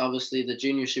race obviously the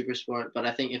junior super sport, but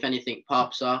I think if anything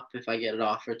pops up, if I get an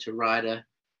offer to ride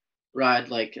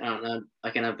like I don't know,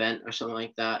 like an event or something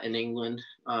like that in England,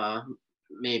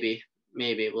 maybe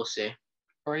we'll see.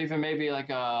 Or even maybe like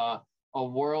a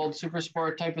world super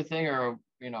sport type of thing, or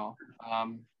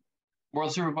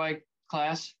world superbike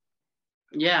class.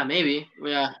 Yeah, maybe.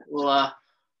 Yeah, well,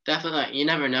 definitely. You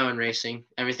never know in racing.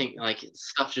 Everything like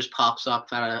stuff just pops up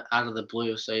out of the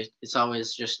blue. So it's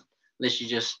always just literally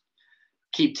just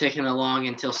keep ticking along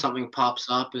until something pops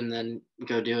up and then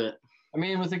go do it. I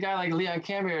mean, with a guy like Leon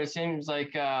Camier, it seems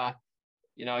like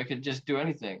he could just do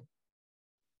anything.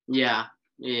 Yeah,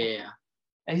 yeah.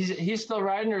 And he's still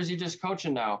riding, or is he just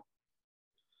coaching now?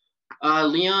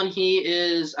 Leon, he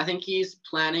is. I think he's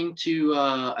planning to.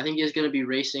 I think he's going to be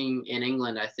racing in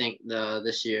England. I think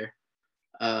this year.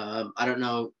 I don't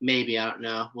know. Maybe I don't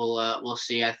know. We'll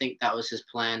see. I think that was his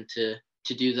plan to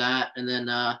do that, and then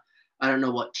I don't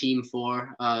know what team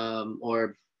for,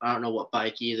 or I don't know what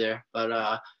bike either.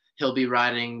 But he'll be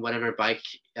riding whatever bike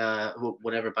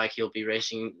he'll be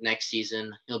racing next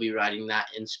season. He'll be riding that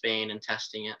in Spain and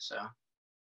testing it. So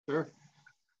Sure.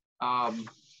 Um,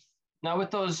 Now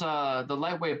with those the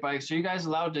lightweight bikes, are you guys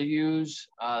allowed to use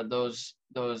those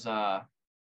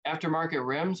aftermarket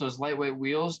rims, those lightweight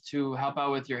wheels to help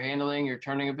out with your handling, your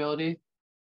turning ability?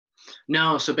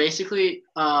 no. So basically,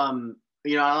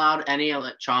 you're not allowed any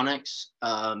electronics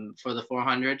for the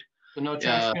 400. So no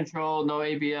traction control, no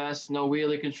ABS, no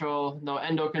wheelie control, no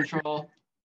endo control.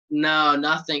 No,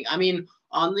 nothing. I mean,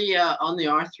 on the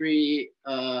R3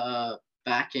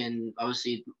 back in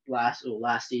obviously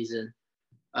last season,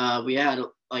 we had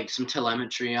like some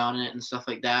telemetry on it and stuff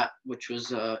like that, which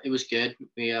was it was good.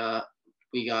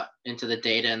 We got into the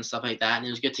data and stuff like that, and it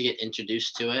was good to get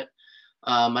introduced to it.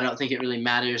 I don't think it really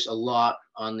matters a lot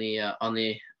on the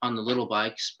little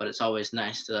bikes, but it's always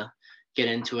nice to get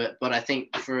into it. But I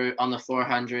think for on the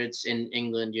 400s in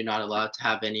England, you're not allowed to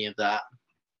have any of that.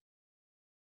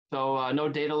 So no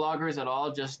data loggers at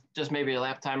all, just maybe a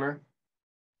lap timer.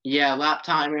 Yeah, lap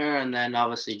timer, and then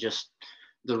obviously just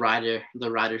the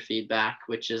rider feedback,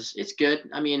 which is it's good.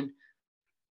 I mean,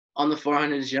 on the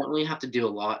 400s, you don't really have to do a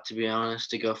lot, to be honest,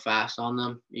 to go fast on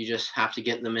them. You just have to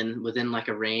get them in within like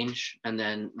a range, and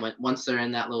then once they're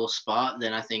in that little spot,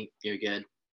 then I think you're good.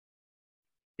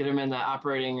 Get them in the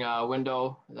operating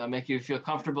window, make you feel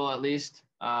comfortable at least.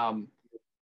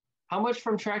 How much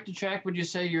from track to track would you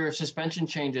say your suspension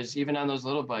changes, even on those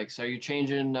little bikes? Are you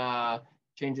changing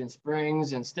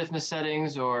springs and stiffness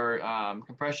settings, or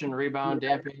compression, rebound,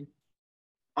 damping?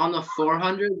 On the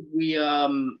 400,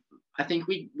 I think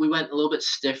we went a little bit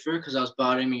stiffer because I was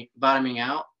bottoming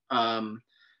out. I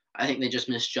think they just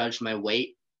misjudged my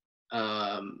weight.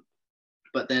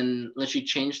 But then literally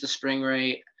changed the spring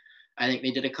rate. I think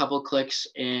they did a couple clicks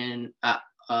in at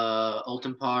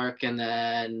Alton Park, and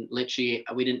then literally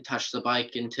we didn't touch the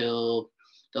bike until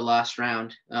the last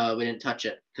round. We didn't touch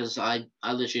it because I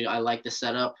like the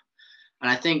setup,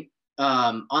 and I think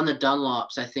on the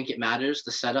Dunlops, I think it matters.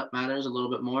 The setup matters a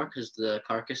little bit more because the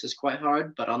carcass is quite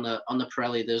hard. But on the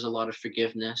Pirelli, there's a lot of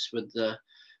forgiveness with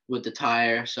the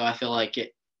tire. So I feel like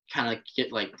it kind of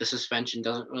get like the suspension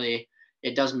doesn't really.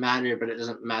 It does matter, but it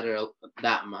doesn't matter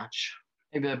that much.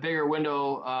 Maybe a bigger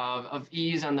window of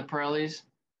ease on the Pirellis.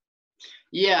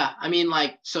 Yeah, I mean,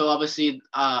 like, so obviously,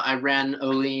 I ran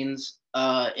Olean's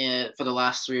for the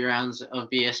last 3 rounds of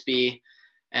BSB,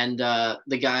 and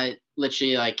the guy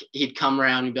literally like he'd come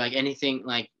around and be like, anything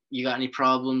like you got any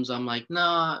problems? I'm like,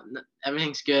 no,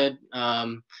 everything's good.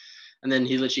 And then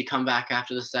he literally come back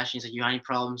after the session. He's like, you got any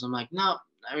problems? I'm like, no,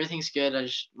 everything's good.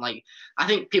 I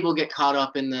think people get caught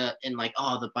up in like,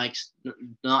 oh, the bike's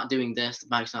not doing this, the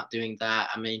bike's not doing that.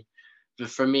 I mean, but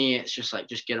for me, it's just like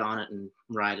just get on it and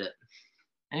ride it.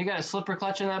 And you got a slipper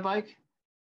clutch in that bike?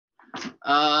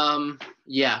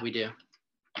 Yeah, we do.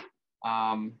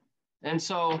 And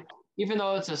so even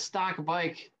though it's a stock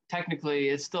bike, technically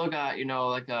it's still got,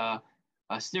 like a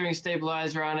steering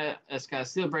stabilizer on it. It's got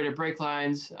steel braided brake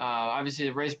lines, obviously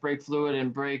the race brake fluid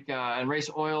and brake and race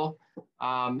oil.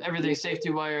 Everything's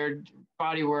safety wired,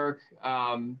 body work,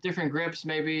 different grips,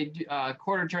 maybe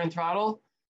quarter turn throttle.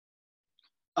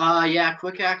 Yeah,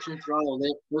 quick action throttle.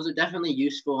 Those are definitely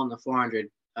useful on the 400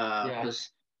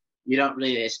 because you don't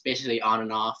really. It's basically on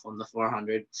and off on the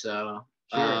 400. So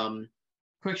sure.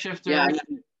 Quick shifter.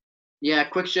 Yeah,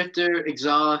 quick shifter,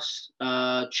 exhaust,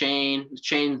 chain.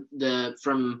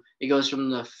 It goes from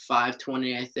the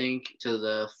 520 I think to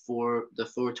the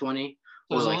 420.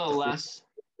 So it's like a little less.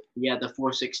 Yeah, the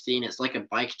 416. It's like a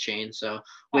bike chain, so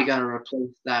we gotta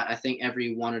replace that. I think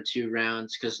every 1 or 2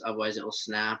 rounds, because otherwise it will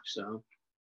snap. So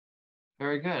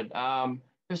Very good.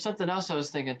 There's something else I was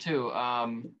thinking too.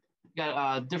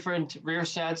 Got different rear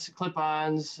sets,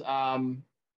 clip-ons. Are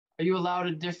you allowed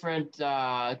a different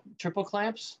triple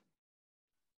clamps?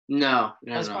 no,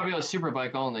 That's no. probably a super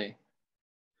bike only.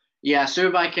 Yeah,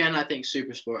 Superbike and I think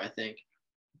Super Sport. I think.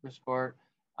 Super sport.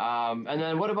 And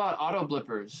then what about auto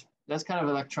blippers? That's kind of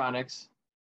electronics.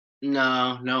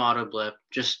 No, no auto blip.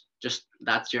 Just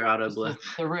that's your auto Just blip.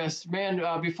 the wrist. Man,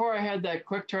 before I had that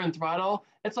quick turn throttle,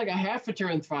 it's like a half a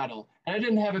turn throttle. And I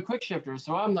didn't have a quick shifter.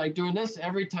 So I'm like doing this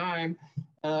every time.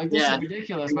 This Yeah, is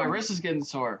ridiculous. My wrist is getting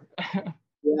sore.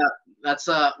 yeah. That's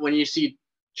when you see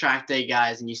track day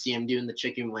guys and you see them doing the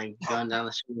chicken wing going down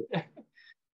the street.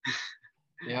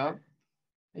 Yep.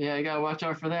 Yeah, you gotta watch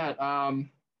out for that.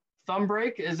 Thumb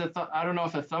brake is I don't know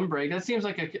if a thumb brake. That seems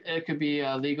like it could be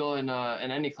legal in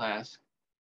any class.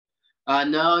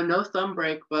 No thumb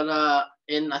brake, but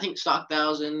in I think stock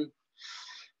thousand,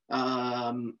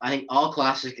 I think all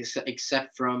classes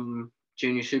except from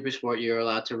junior super sport, you're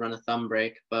allowed to run a thumb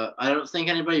brake. But I don't think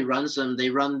anybody runs them.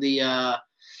 They run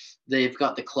they've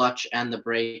got the clutch and the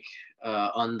brake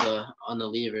on the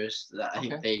levers. I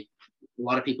think a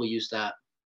lot of people use that.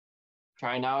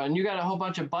 Try now, and you got a whole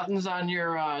bunch of buttons on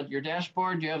your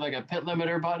dashboard. You have like a pit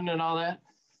limiter button and all that.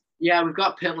 Yeah, we've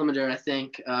got pit limiter, I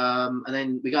think, and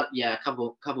then we got a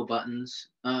couple buttons.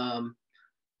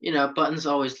 Buttons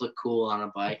always look cool on a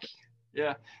bike.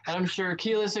 Yeah, and I'm sure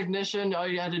keyless ignition. All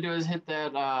you had to do is hit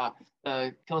that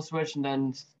kill switch and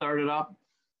then start it up.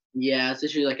 Yeah, it's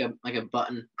usually like a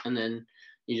button, and then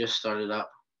you just start it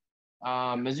up.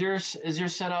 Is your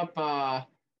setup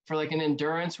for like an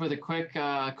endurance with a quick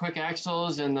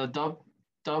axles and the dump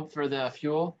for the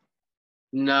fuel?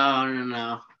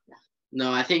 No.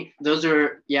 I think those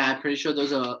are. Yeah, I'm pretty sure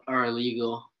those are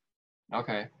illegal.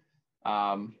 Okay.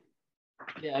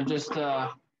 Yeah, just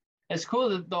it's cool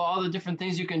that all the different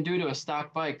things you can do to a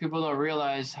stock bike. People don't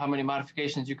realize how many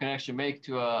modifications you can actually make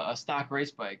to a stock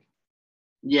race bike.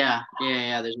 Yeah.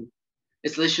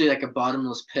 It's literally like a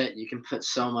bottomless pit. You can put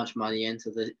so much money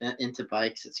into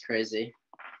bikes. It's crazy.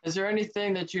 Is there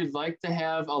anything that you'd like to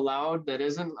have allowed that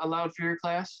isn't allowed for your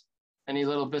class? Any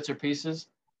little bits or pieces?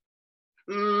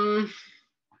 Not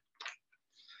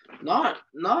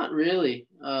really.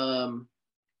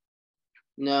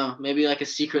 No, maybe like a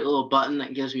secret little button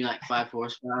that gives me like 5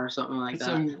 horsepower or something like that.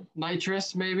 Some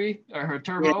nitrous maybe, or a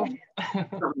turbo. Yeah,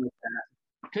 something like that.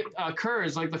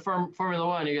 KERS, like the Formula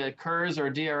One, you get KERS or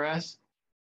DRS.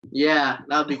 Yeah,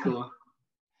 that'd be cool.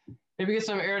 Maybe get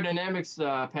some aerodynamics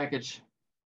package.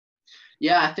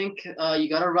 Yeah, I think you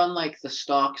gotta run like the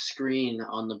stock screen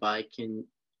on the bike, and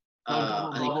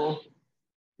Double bubble.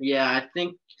 Yeah, I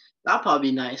think that'd probably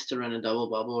be nice to run a double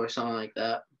bubble or something like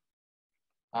that.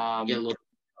 Get a little.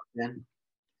 In.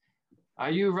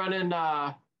 Are you running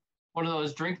one of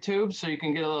those drink tubes so you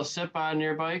can get a little sip on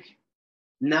your bike?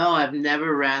 No, I've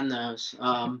never ran those.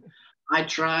 I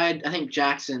tried. I think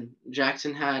Jackson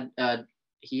had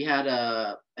he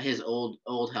had his old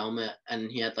helmet,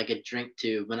 and he had like a drink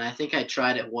tube, and I think I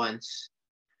tried it once,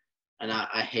 and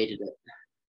I hated it.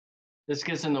 This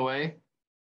gets in the way.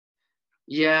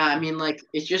 Yeah, I mean, like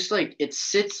it's just like it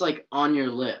sits like on your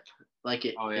lip, like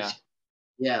it. Oh yeah.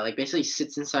 Yeah, like basically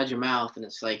sits inside your mouth, and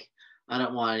it's like I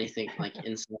don't want anything like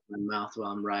inside my mouth while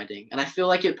I'm riding. And I feel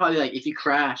like it probably like if you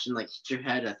crash and like hit your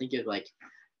head, I think it'd like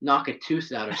knock a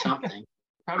tooth out or something.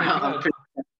 Probably I'm pretty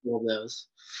skeptical of those.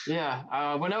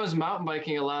 Yeah, when I was mountain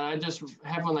biking a lot, I just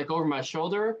have one like over my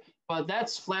shoulder, but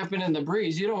that's flapping in the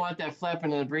breeze. You don't want that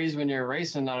flapping in the breeze when you're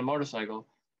racing on a motorcycle.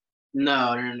 No.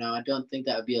 I don't think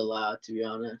that would be allowed, to be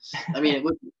honest. I mean, it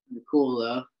would be cool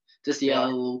though, to see a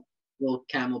little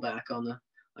camelback on the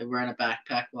like wearing a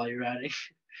backpack while you're riding.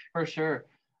 For sure.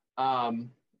 And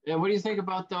what do you think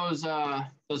about those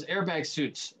airbag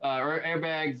suits or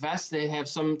airbag vests? They have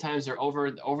sometimes they're over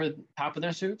the top of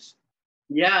their suits.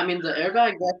 Yeah, I mean the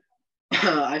airbag vest.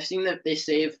 I've seen that they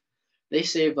save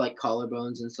like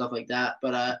collarbones and stuff like that,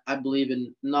 but I believe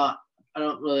in not. I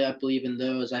don't really. I believe in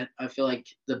those. I feel like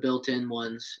the built-in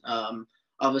ones.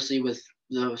 Obviously, with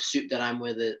the suit that I'm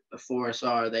with at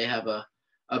 4SR, they have a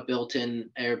built-in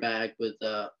airbag with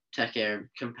Tech Air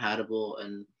compatible,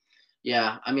 and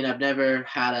yeah, I mean I've never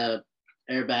had a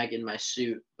airbag in my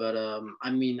suit, but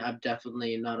I mean I'm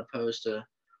definitely not opposed to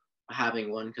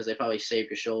having one because they probably save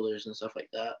your shoulders and stuff like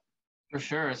that. For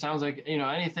sure, it sounds like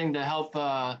anything to help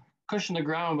cushion the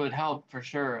ground would help for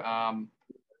sure.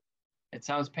 It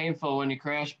sounds painful when you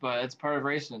crash, but it's part of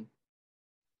racing.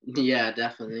 Yeah,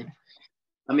 definitely.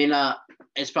 I mean,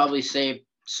 it's probably saved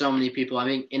so many people. I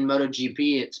mean, in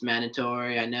MotoGP, it's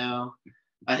mandatory. I know.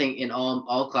 I think in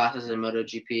all classes in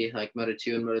MotoGP, like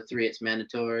Moto2 and Moto3, it's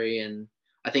mandatory, and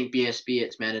I think BSB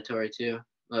it's mandatory too.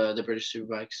 The British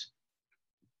Superbikes.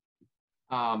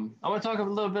 I want to talk a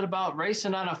little bit about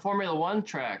racing on a Formula One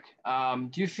track.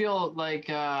 Do you feel like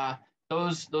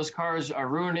those cars are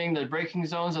ruining the braking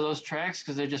zones of those tracks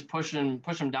because they just push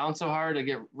them down so hard to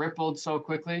get rippled so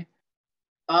quickly?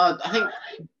 I think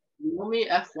the only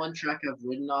F1 track I've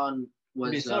ridden on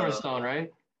It'd be was Silverstone,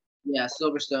 right? yeah,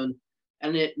 Silverstone,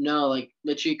 and like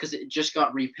literally because it just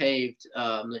got repaved.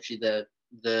 Literally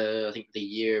the I think the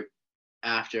year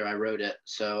after I rode it.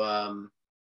 So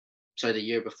sorry, the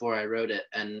year before I rode it,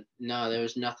 and no, there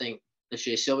was nothing.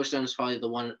 Literally, Silverstone is probably the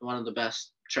one of the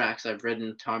best tracks I've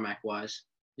ridden tarmac wise.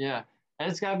 Yeah, and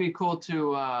it's got to be cool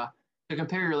to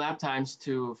compare your lap times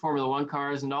to Formula One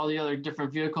cars and all the other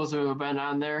different vehicles that have been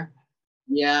on there.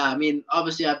 Yeah, I mean,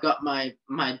 obviously, I've got my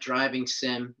driving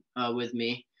sim with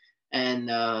me, and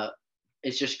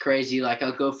it's just crazy. Like,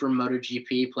 I'll go from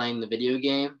MotoGP playing the video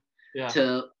game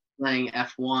to playing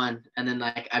F1, and then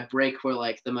like I brake where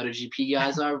like the MotoGP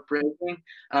guys are braking, and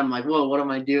I'm like, whoa, what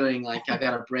am I doing? Like, I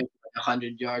gotta brake like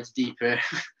 100 yards deeper.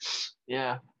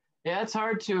 Yeah, it's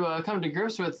hard to come to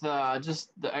grips with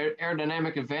just the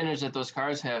aerodynamic advantage that those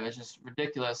cars have. It's just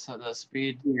ridiculous the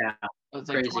speed. Yeah, It's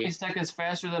like crazy. 20 seconds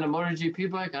faster than a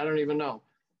MotoGP bike. I don't even know.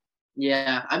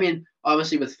 Yeah, I mean,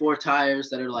 obviously with 4 tires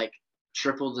that are like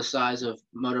triple the size of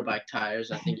motorbike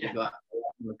tires, I think you got a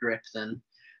lot more grip than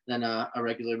a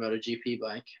regular MotoGP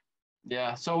bike.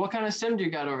 Yeah. So what kind of sim do you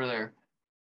got over there?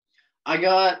 I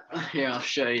got here. I'll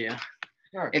show you.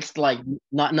 Sure. It's like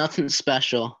nothing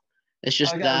special. It's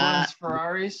just that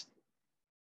Ferraris.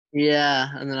 Yeah,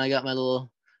 and then I got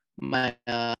my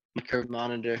curved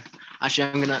monitor.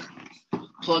 Actually, I'm gonna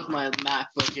plug my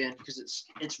MacBook in because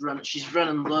it's running. She's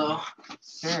running low.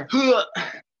 Sure. Don't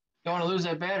want to lose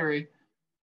that battery.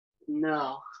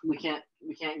 No, we can't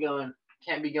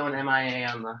be going MIA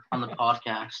on the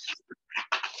podcast.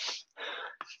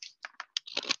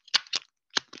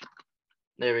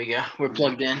 There we go. We're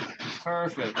plugged in.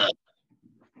 Perfect.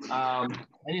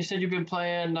 And you said you've been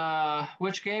playing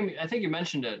which game? I think you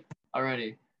mentioned it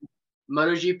already.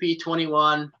 MotoGP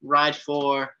 21, Ride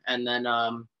 4, and then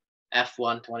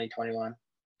F1 2021.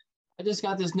 I just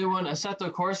got this new one,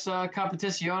 Assetto Corsa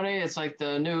Competizione. It's like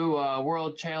the new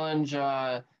World Challenge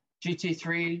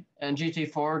GT3 and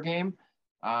GT4 game.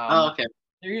 Okay.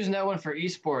 They're using that one for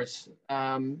esports.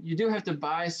 You do have to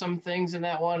buy some things in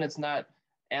that one. It's not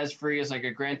as free as like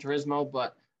a Gran Turismo,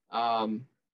 but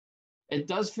it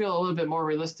does feel a little bit more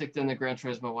realistic than the Gran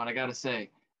Turismo one, I got to say.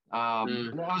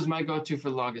 That was my go-to for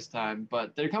the longest time.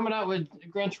 But they're coming out with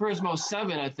Gran Turismo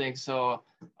 7, I think, so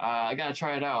I got to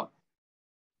try it out.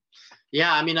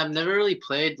 Yeah, I mean, I've never really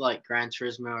played like Gran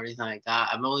Turismo or anything like that.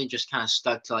 I'm only just kind of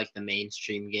stuck to like the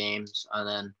mainstream games. And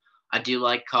then I do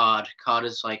like COD. COD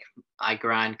is like, I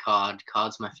grind COD.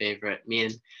 COD's my favorite.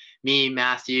 Me,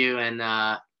 Matthew,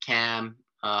 and Cam,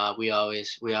 we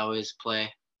always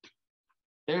play.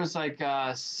 There's like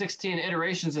 16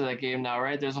 iterations of that game now,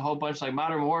 right? There's a whole bunch like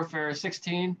Modern Warfare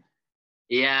 16.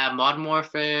 Yeah, Modern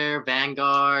Warfare,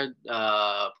 Vanguard,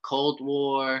 Cold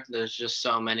War. There's just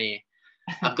so many.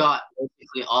 I've got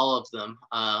basically all of them.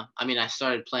 I mean, I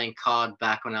started playing COD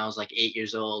back when I was like 8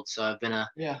 years old, so I've been a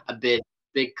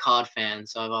big COD fan.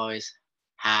 So I've always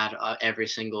had every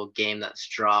single game that's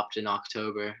dropped in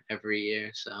October every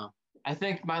year. So I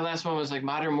think my last one was like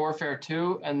Modern Warfare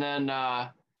 2, and then I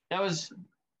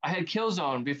had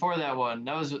Killzone before that one.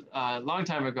 That was a long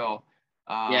time ago.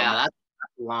 Yeah, that's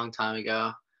a long time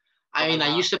ago. I mean,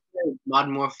 I used to play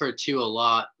Modern Warfare 2 a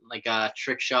lot, like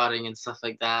trick shotting and stuff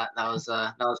like that. That was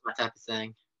my type of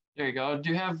thing. There you go. Do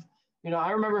you have,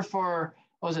 I remember for,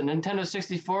 what was it, Nintendo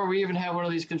 64, we even had one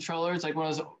of these controllers, like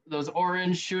one of those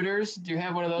orange shooters. Do you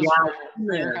have one of those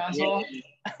for your console?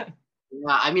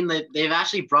 Yeah, I mean, they've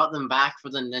actually brought them back for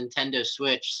the Nintendo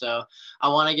Switch, so I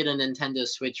want to get a Nintendo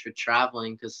Switch for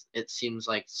traveling because it seems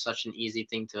like such an easy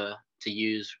thing to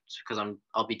use because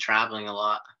I'll be traveling a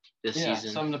lot this season.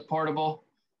 Yeah, something portable.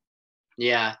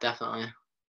 Yeah, definitely.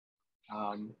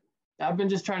 I've been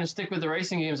just trying to stick with the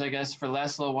racing games, I guess, for the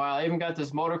last little while. I even got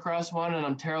this motocross one, and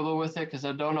I'm terrible with it because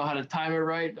I don't know how to time it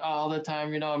right all the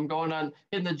time. I'm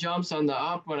hitting the jumps on the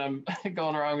up when I'm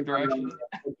going the wrong direction.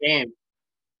 Game.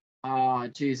 Oh,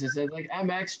 geez. Is it like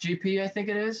MXGP, I think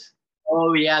it is?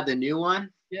 Oh, yeah, the new one?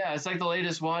 Yeah, it's like the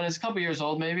latest one. It's a couple years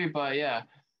old maybe, but yeah.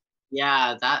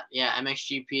 Yeah,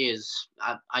 MXGP is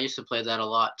 – I used to play that a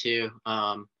lot too.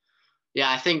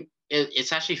 Yeah, I think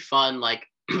it's actually fun. Like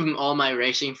all my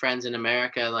racing friends in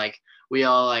America, like we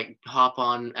all like hop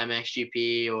on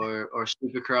MXGP or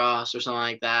Supercross or something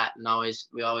like that, and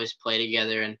we always play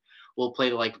together, and we'll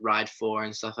play like Ride 4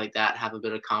 and stuff like that, have a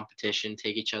bit of competition,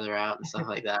 take each other out and stuff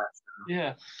like that.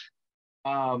 Yeah.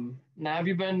 Now have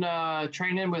you been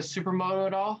training with Supermoto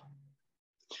at all?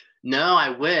 No, I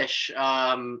wish.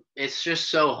 It's just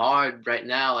so hard right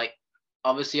now. Like,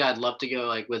 obviously, I'd love to go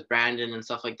like with Brandon and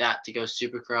stuff like that to go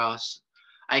Supercross.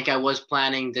 I think I was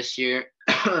planning this year,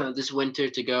 this winter,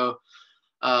 to go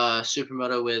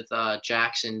Supermoto with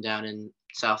Jackson down in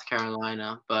South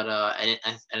Carolina, but I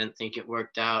didn't think it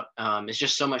worked out. It's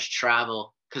just so much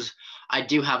travel because I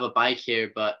do have a bike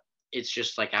here, but it's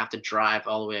just like I have to drive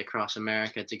all the way across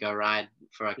America to go ride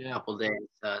for a couple days.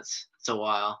 So it's a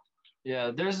while.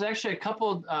 Yeah, there's actually a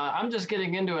couple. I'm just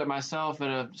getting into it myself at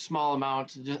a small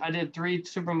amount. I did 3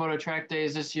 Supermoto track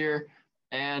days this year,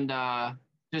 and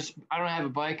just I don't have a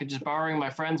bike, and just borrowing my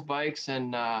friends' bikes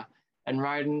and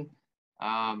riding.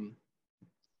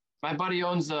 My buddy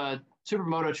owns a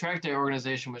Supermoto track day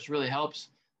organization, which really helps.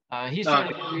 He's trying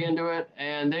to get me into it,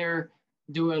 and they're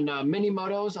doing mini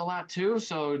motos a lot too.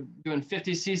 So doing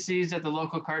 50 cc's at the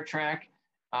local kart track.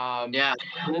 And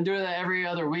then doing that every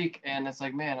other week, and it's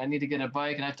like, man, I need to get a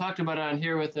bike. And I've talked about it on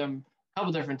here with him a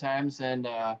couple different times, and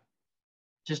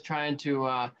just trying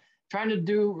to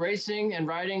do racing and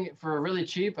riding for really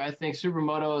cheap. I think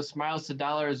Supermoto's miles to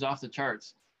dollar is off the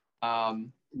charts.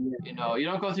 You know, you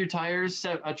don't go through tires.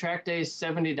 A track day is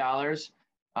 $70.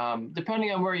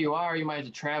 Depending on where you are, you might have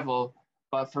to travel.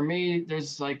 But for me,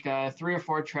 there's like 3 or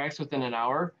 4 tracks within an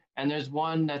hour, and there's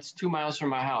one that's 2 miles from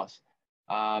my house.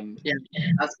 Yeah,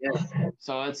 that's good.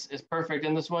 So it's perfect.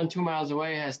 And this one 2 miles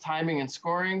away has timing and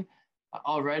scoring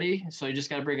already. So you just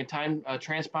got to bring a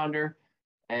transponder,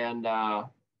 and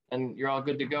you're all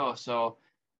good to go. So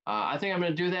I think I'm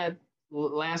going to do that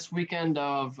last weekend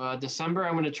of December.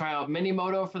 I'm going to try out mini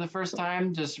moto for the first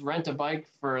time. Just rent a bike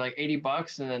for like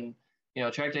 $80, and then, you know,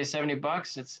 track day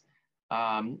 $70. It's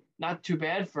not too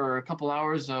bad for a couple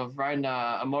hours of riding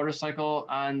a motorcycle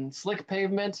on slick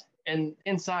pavement and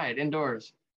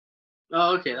indoors.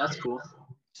 Oh, okay, that's cool.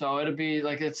 So it'll be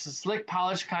like, it's a slick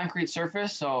polished concrete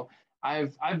surface. So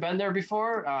I've been there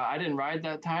before. I didn't ride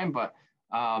that time, but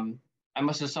I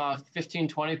must have saw 15,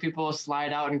 20 people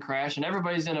slide out and crash, and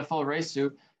everybody's in a full race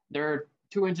suit. They're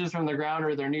 2 inches from the ground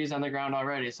or their knees on the ground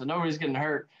already, so nobody's getting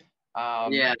hurt.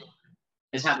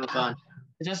 It's having fun.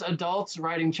 It's just adults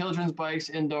riding children's bikes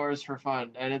indoors for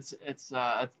fun, and it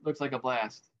looks like a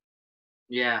blast.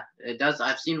 Yeah, it does.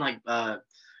 I've seen like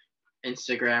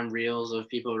Instagram reels of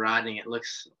people riding. It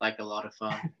looks like a lot of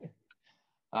fun.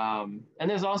 And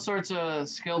there's all sorts of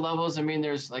skill levels. I mean,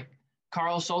 there's like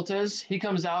Carl Soltis. He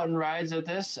comes out and rides at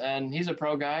this, and he's a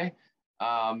pro guy.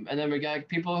 And then we got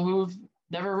people who've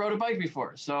never rode a bike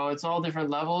before. So it's all different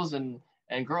levels and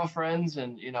girlfriends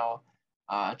and, you know,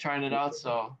 trying it out.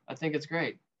 So I think it's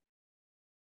great.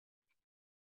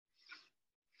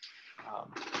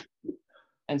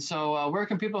 And so where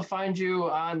can people find you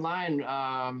online?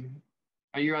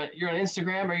 You're on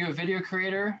Instagram? Are you a video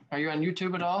creator? Are you on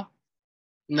YouTube at all?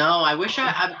 No, I wish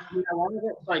I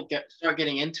want to start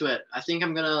getting into it. I think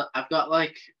I've got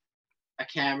like a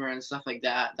camera and stuff like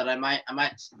that I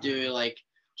might do, like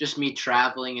just me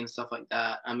traveling and stuff like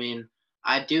that. I mean,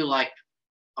 I do like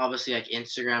obviously like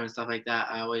Instagram and stuff like that.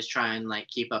 I always try and like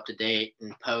keep up to date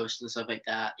and post and stuff like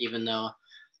that, even though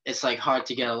it's like hard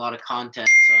to get a lot of content.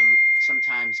 So I'm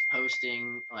sometimes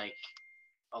posting like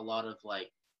a lot of like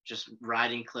just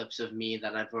riding clips of me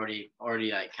that I've already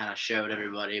like kind of showed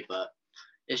everybody, but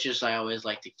it's just I always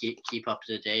like to keep up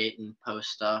to date and post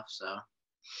stuff. So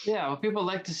yeah, well, people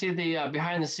like to see the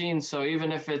behind the scenes. So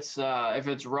even if it's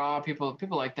raw, people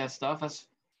like that stuff. That's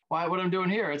what I'm doing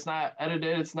here. It's not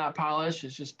edited, it's not polished,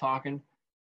 it's just talking.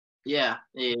 Yeah,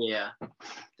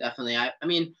 definitely. I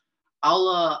mean,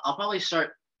 I'll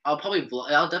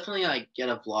definitely like get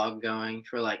a vlog going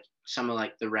for like some of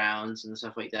like the rounds and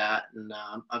stuff like that. And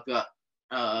I've got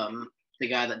the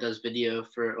guy that does video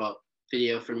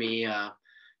for me,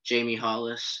 Jamie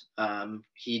Hollis.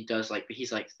 He's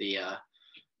like the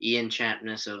Ian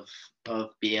Champness of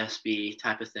BSB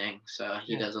type of thing. So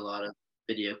he does a lot of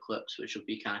video clips, which will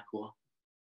be kind of cool.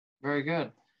 Very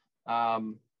good.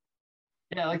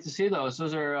 Yeah, I like to see those.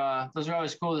 Those are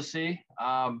always cool to see.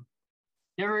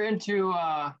 You ever into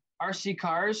RC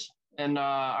cars and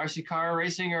RC car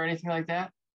racing or anything like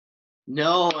that?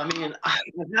 No, I mean, I've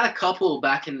had a couple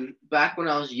back when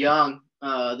I was young.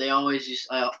 They always used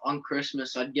on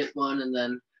Christmas I'd get one, and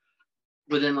then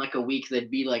within like a week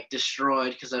they'd be like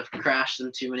destroyed because I've crashed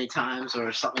them too many times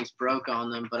or something's broke on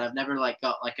them. But I've never like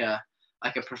got like a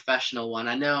like a professional one.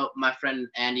 I know my friend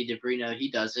Andy DeBrino,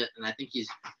 he does it, and I think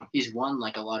he's won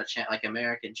like a lot of like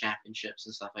American championships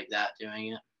and stuff like that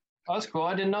doing it. Oh, that's cool.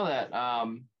 I didn't know that.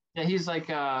 Yeah, he's like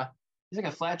a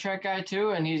flat track guy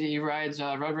too, and he rides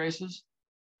road races.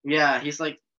 Yeah, he's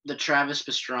like the Travis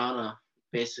Pastrana,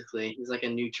 basically. He's like a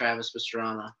new Travis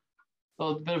Pastrana. A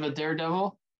little bit of a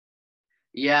daredevil.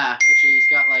 Yeah, literally, he's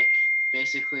got like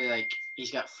basically like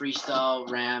he's got freestyle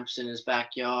ramps in his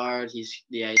backyard. He's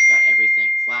got everything.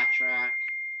 Flat track.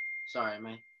 Sorry,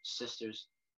 my sister's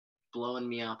blowing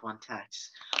me up on text.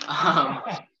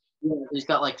 Yeah, he's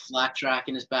got like flat track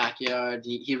in his backyard.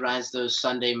 He rides those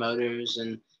Sunday motors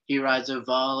and he rides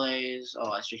ovales.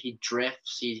 Oh, actually, he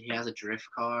drifts. He has a drift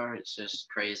car. It's just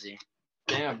crazy.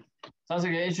 Damn, sounds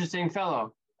like an interesting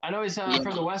fellow. I know he's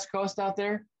from the West Coast out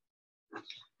there.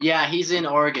 Yeah, he's in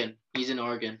Oregon. He's in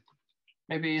Oregon.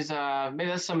 Maybe maybe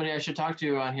that's somebody I should talk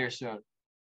to on here soon.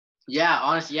 Yeah,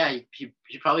 honestly, yeah, he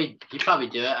probably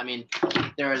do it. I mean,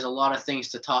 there is a lot of things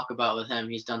to talk about with him.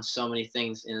 He's done so many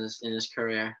things in his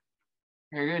career.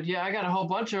 Very good. Yeah, I got a whole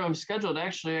bunch of them scheduled.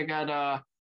 Actually, I got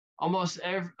almost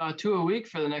 2 a week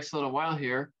for the next little while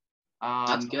here.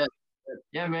 That's good.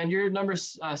 Yeah, man, you're number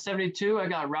 72. I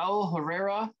got Raul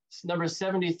Herrera, number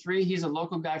 73. He's a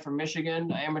local guy from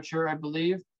Michigan, amateur, I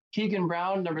believe. Keegan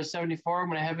Brown, number 74. I'm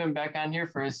going to have him back on here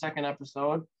for his second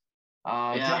episode.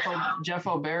 Jeff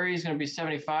O'Barry is going to be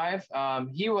 75.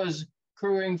 He was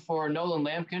crewing for Nolan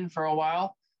Lampkin for a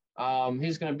while.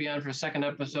 He's going to be on for a second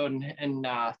episode, and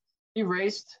he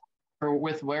raced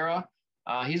with Wera.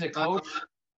 He's a coach.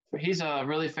 He's a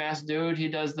really fast dude. He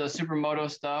does the supermoto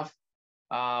stuff.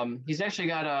 He's actually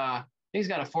got a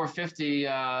 450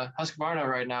 Husqvarna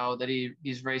right now that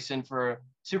he's racing for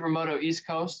Supermoto East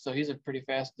Coast. So he's a pretty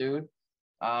fast dude.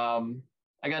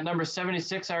 I got number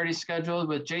 76 already scheduled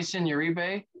with Jason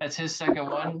Uribe. That's his second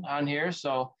one on here.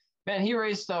 So man, he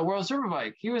raced World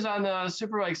Superbike. He was on the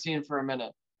Superbike scene for a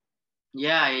minute.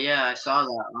 Yeah, I saw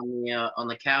that on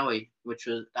the Cowie, which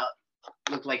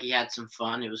looked like he had some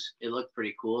fun. It looked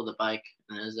pretty cool, the bike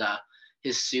and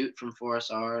his suit from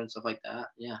Forest R and stuff like that.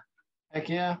 Yeah. Heck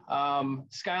yeah.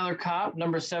 Skylar Kopp,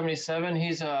 number 77.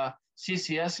 He's a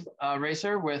CCS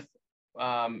racer with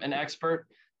an expert,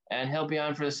 and he'll be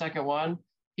on for the second one.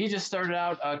 He just started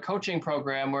out a coaching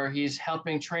program where he's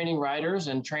helping training riders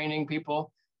and training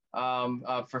people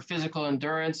for physical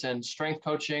endurance and strength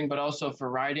coaching, but also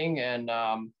for riding and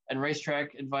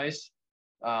racetrack advice.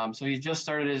 So he just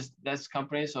started that's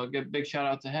company. So a big shout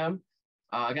out to him.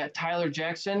 I got Tyler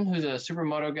Jackson, who's a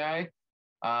supermoto guy,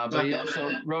 but he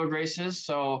also road races.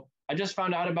 So I just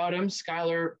found out about him.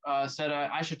 Skylar said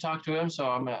I should talk to him. So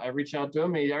I reached out to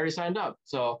him and he already signed up.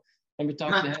 So let me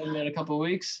talk to him in a couple of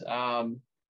weeks.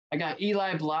 I got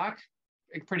Eli Block.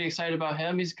 Pretty excited about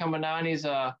him. He's coming on. He's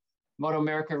a Moto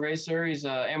America racer. He's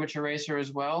an amateur racer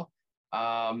as well.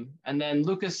 And then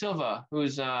Lucas Silva,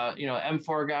 who's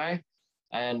M4 guy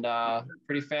and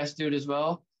pretty fast dude as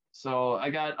well. So I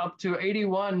got up to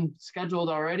 81 scheduled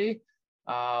already.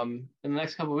 In the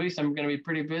next couple of weeks, I'm going to be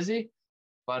pretty busy,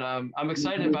 but I'm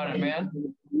excited about it, man.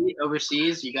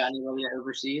 Overseas, you got anybody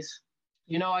overseas?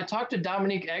 I talked to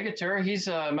Dominique Agater. He's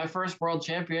my first world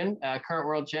champion, current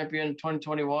world champion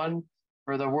 2021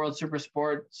 for the World Super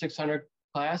Sport 600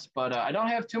 class, but I don't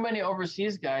have too many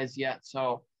overseas guys yet.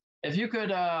 So if you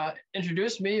could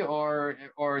introduce me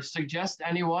or suggest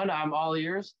anyone, I'm all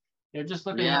ears. Just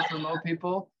looking to promote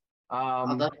people.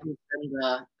 I'll definitely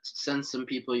send some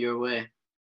people your way.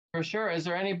 For sure. Is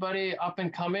there anybody up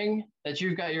and coming that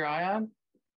you've got your eye on?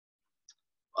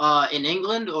 In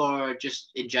England or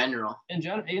just in general? In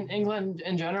England,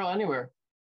 in general, anywhere.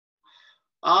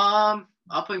 Up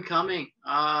and coming.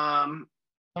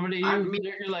 Somebody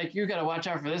you're like, you got to watch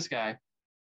out for this guy.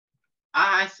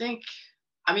 I think.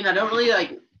 I mean, I don't really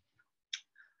like.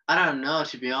 I don't know,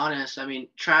 to be honest. I mean,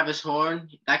 Travis Horn,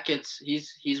 that kid's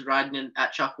he's riding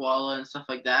at Chuckwalla and stuff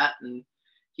like that, and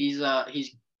he's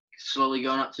slowly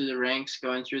going up through the ranks,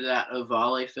 going through that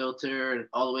Ovale filter and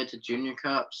all the way to Junior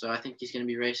Cup. So I think he's going to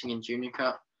be racing in Junior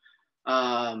Cup.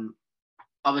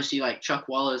 Obviously, like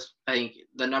Chuckwalla is, I think,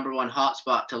 the number one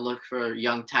hotspot to look for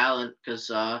young talent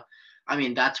because I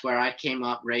mean, that's where I came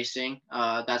up racing.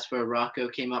 That's where Rocco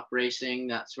came up racing.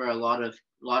 That's where a lot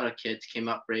of kids came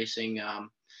up racing.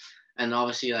 And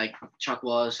obviously, like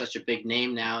Chuckwalla is such a big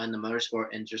name now in the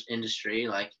motorsport industry.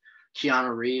 Like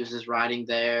Keanu Reeves is riding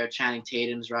there. Channing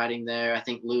Tatum's riding there. I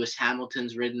think Lewis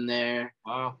Hamilton's ridden there.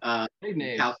 Wow. Big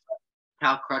name. Cal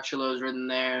Crutchloh's ridden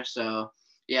there. So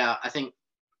yeah, I think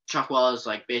Chuckwalla is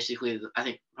like basically, I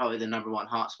think probably the number one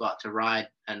hotspot to ride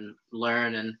and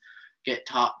learn and get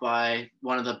taught by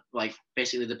one of the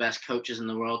basically the best coaches in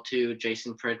the world too,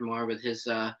 Jason Pridmore with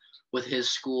his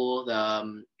school.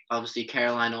 Obviously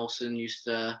Caroline Olsen used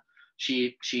to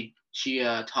she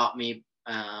taught me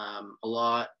a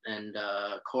lot, and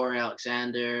Corey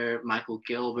Alexander, Michael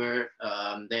Gilbert,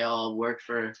 they all worked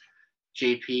for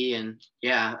JP, and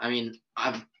yeah, I mean,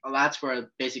 that's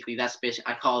basically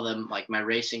I call them like my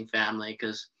racing family,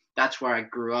 because that's where I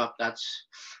grew up.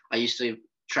 I used to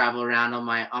travel around on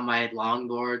my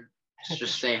longboard,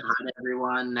 just say hi to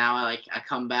everyone. Now I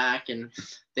come back and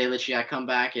I come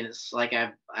back and it's like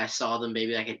I saw them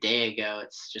maybe like a day ago.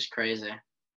 It's just crazy.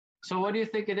 So what do you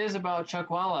think it is about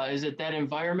Chuckwalla? Is it that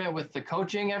environment with the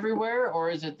coaching everywhere, or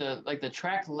is it the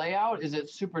track layout? Is it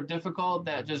super difficult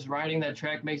that just riding that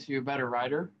track makes you a better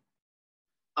rider?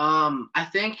 I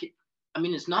think, I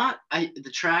mean, it's not.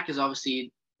 The track is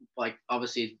obviously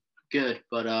good,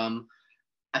 but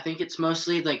I think it's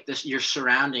mostly like this. Your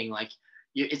surrounding,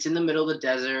 it's in the middle of the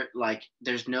desert. Like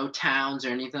there's no towns or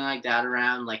anything like that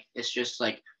around. Like it's just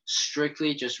like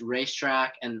strictly just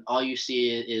racetrack, and all you see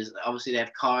is obviously they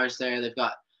have cars there. They've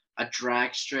got a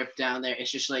drag strip down there.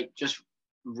 It's just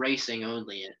racing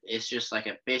only. It's just like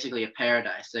basically a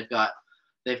paradise. They've got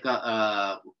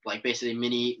like basically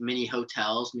mini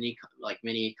hotels,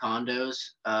 mini condos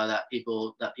that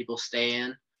people stay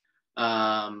in.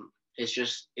 It's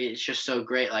just so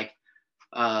great. Like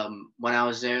when I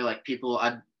was there, like people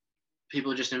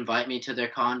just invite me to their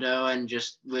condo and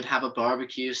just would have a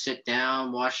barbecue, sit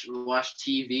down, watch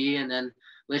TV, and then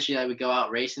literally I would go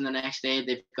out racing the next day.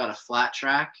 They've got a flat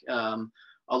track.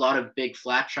 A lot of big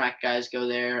flat track guys go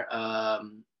there.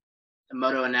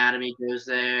 Moto Anatomy goes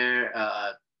there.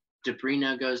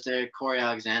 Debrino goes there. Corey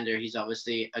Alexander, he's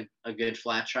obviously a good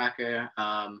flat tracker.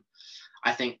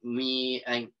 I think we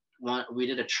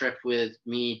did a trip with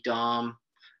me, Dom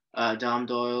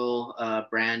Doyle,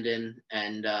 Brandon,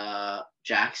 and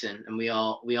Jackson, and we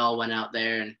all went out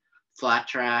there and flat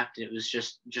tracked. It was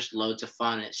just loads of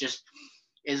fun.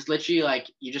 It's literally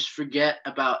like you just forget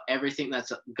about everything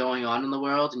that's going on in the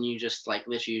world, and you just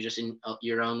you're just in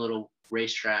your own little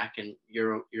racetrack and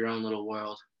your own little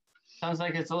world. Sounds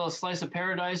like it's a little slice of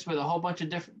paradise with a whole bunch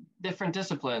of different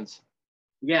disciplines.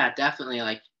 Yeah, definitely.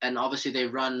 And obviously they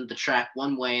run the track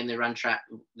one way and they run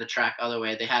the track other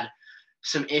way. They had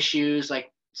some issues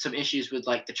with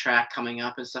the track coming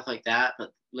up and stuff like that,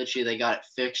 but literally they got it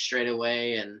fixed straight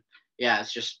away. And yeah,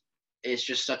 it's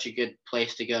just such a good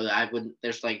place to go that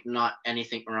there's not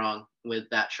anything wrong with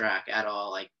that track at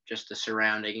all, just the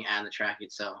surrounding and the track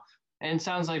itself. And it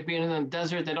sounds like being in the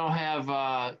desert, they don't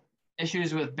have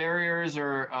issues with barriers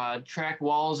or track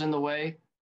walls in the way.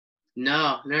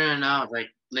 No. Like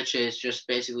literally it's just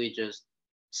basically just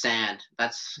sand.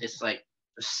 It's like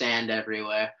sand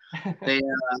everywhere. They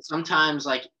sometimes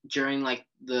during they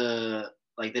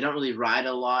don't really ride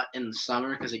a lot in the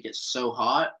summer because it gets so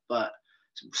hot, but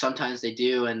sometimes they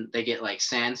do, and they get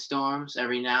sandstorms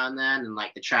every now and then, and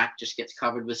the track just gets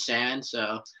covered with sand.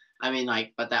 So I mean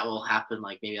but that will happen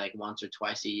maybe once or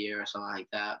twice a year or something like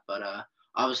that. But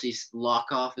obviously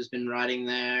Lockoff has been riding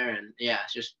there, and yeah,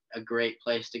 it's just a great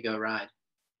place to go ride.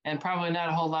 And probably not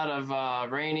a whole lot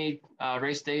of rainy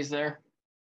race days there.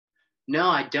 No,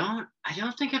 I don't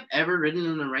think I've ever ridden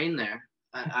in the rain there.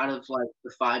 Out of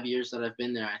the 5 years that I've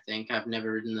been there, I think I've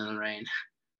never ridden in the rain.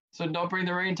 So don't bring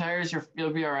the rain tires.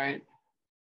 You'll be all right.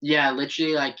 Yeah,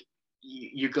 literally,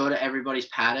 you go to everybody's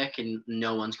paddock and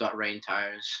no one's got rain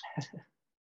tires.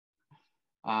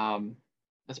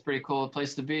 That's a pretty cool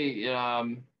place to be.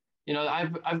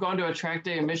 I've gone to a track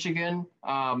day in Michigan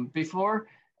before,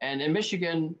 and in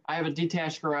Michigan I have a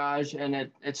detached garage, and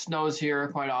it snows here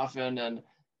quite often, and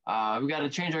we got to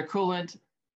change our coolant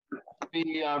to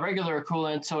be regular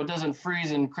coolant so it doesn't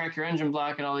freeze and crack your engine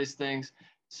block and all these things.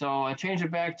 So I changed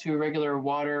it back to regular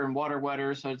water and water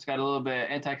wetter, so it's got a little bit of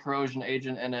anti-corrosion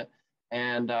agent in it.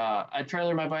 And I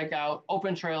trailer my bike out,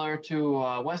 open trailer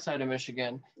to west side of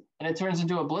Michigan, and it turns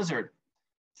into a blizzard.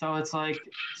 So it's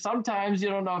sometimes you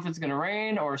don't know if it's going to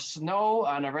rain or snow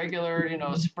on a regular,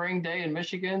 spring day in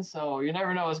Michigan. So you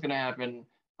never know what's going to happen.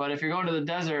 But if you're going to the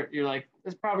desert, you're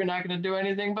it's probably not going to do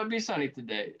anything but be sunny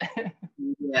today.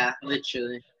 Yeah,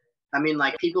 literally. I mean,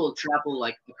 people travel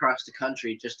across the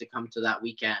country just to come to that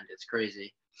weekend. It's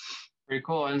crazy. Pretty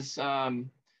cool. And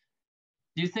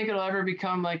do you think it'll ever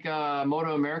become a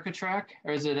Moto America track,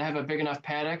 or does it have a big enough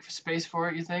paddock space for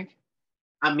it, you think?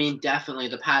 I mean, definitely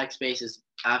the paddock space is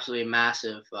absolutely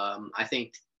massive. I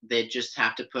think they just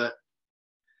have to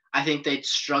I think they'd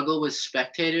struggle with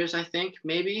spectators, I think,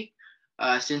 maybe,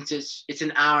 since it's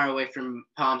an hour away from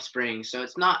Palm Springs. So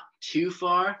it's not too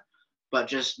far, but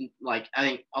just like I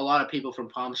think a lot of people from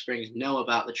Palm Springs know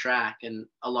about the track, and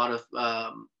a lot of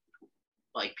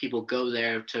like people go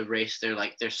there to race their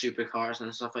supercars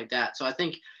and stuff like that. So I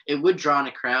think it would draw in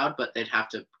a crowd, but they'd have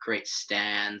to create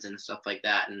stands and stuff like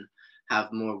that, and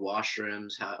have more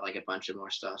washrooms, have like a bunch of more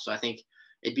stuff. So I think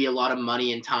it'd be a lot of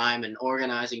money and time and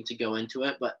organizing to go into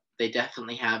it, but they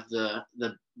definitely have the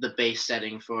base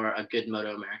setting for a good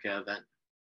Moto America event.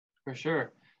 For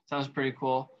sure. Sounds pretty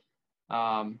cool.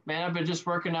 Man, I've been just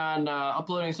working on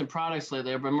uploading some products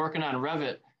lately. I've been working on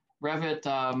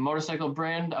Revit motorcycle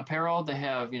brand apparel. They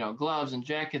have, gloves and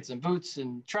jackets and boots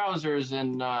and trousers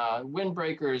and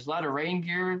windbreakers, a lot of rain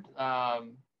gear.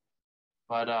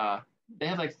 But they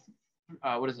have like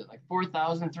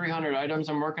 4,300 items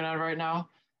I'm working on right now.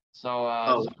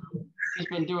 So just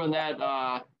been doing that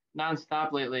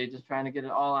nonstop lately, just trying to get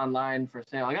it all online for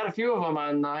sale. I got a few of them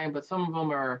online, but some of them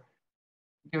are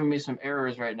giving me some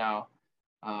errors right now.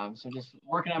 So just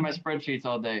working on my spreadsheets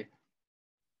all day.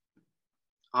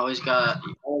 Always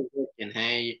working.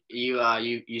 Hey,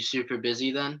 you super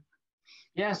busy then?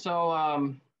 Yeah, so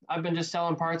I've been just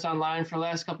selling parts online for the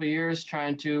last couple of years,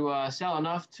 trying to sell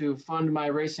enough to fund my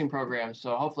racing program.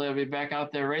 So hopefully I'll be back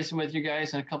out there racing with you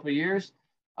guys in a couple of years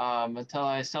until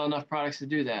I sell enough products to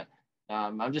do that.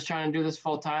 I'm just trying to do this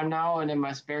full time now, and in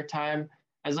my spare time,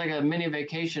 as like a mini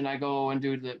vacation, I go and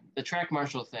do the track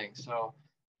marshal thing. So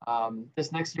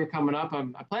this next year coming up,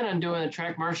 I plan on doing the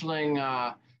track marshaling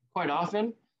quite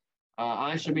often.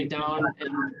 I should be down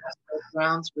in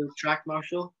rounds with track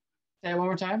marshal. Say it one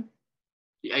more time.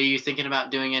 Are you thinking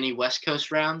about doing any West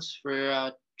Coast rounds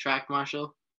for track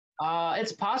marshal?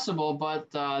 It's possible, but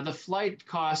the flight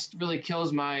cost really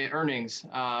kills my earnings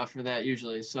for that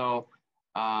usually. So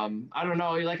I don't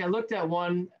know. Like I looked at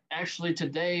one actually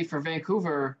today for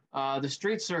Vancouver, the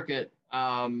street circuit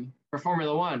for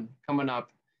Formula One coming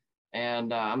up.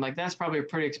 And I'm like, that's probably a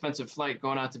pretty expensive flight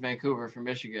going out to Vancouver from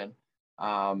Michigan.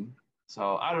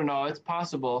 So I don't know. It's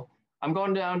possible. I'm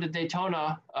going down to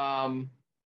Daytona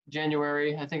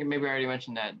January. I think maybe I already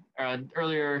mentioned that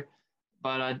earlier.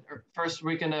 But first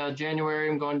weekend of January,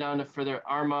 I'm going down for the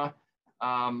ARMA.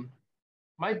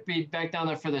 Might be back down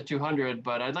there for the 200,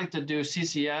 but I'd like to do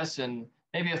CCS and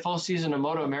maybe a full season of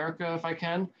Moto America if I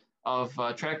can, of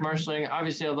track marshaling.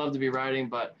 Obviously, I'd love to be riding,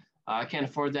 but I can't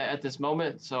afford that at this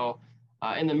moment. So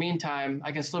in the meantime,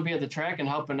 I can still be at the track and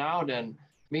helping out and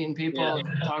meeting people, and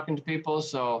talking to people.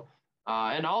 So,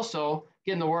 and also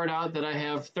getting the word out that I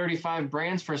have 35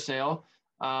 brands for sale.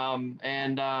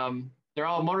 They're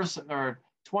all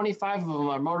 25 of them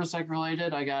are motorcycle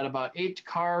related. I got about 8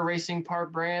 car racing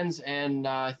part brands and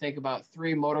I think about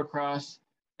 3 motocross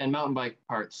and mountain bike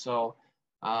parts. So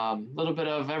a little bit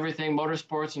of everything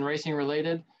motorsports and racing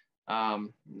related.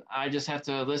 I just have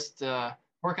to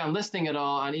work on listing it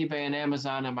all on eBay and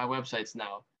Amazon and my websites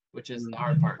now, which is the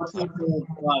hard part. So.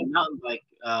 Mountain bike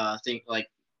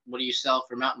what do you sell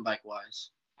for mountain bike wise?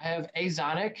 I have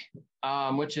Azonic,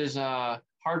 which is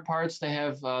hard parts. They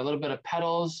have a little bit of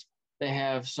pedals. They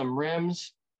have some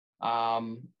rims,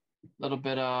 little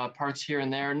bit of parts here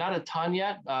and there. Not a ton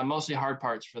yet, mostly hard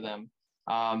parts for them.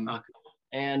 And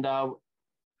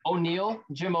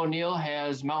Jim O'Neill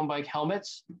has mountain bike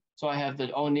helmets. So I have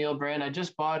the O'Neill brand. I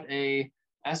just bought a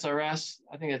SRS,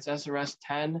 I think it's SRS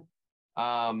 10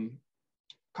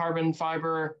 carbon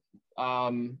fiber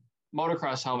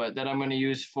motocross helmet that I'm going to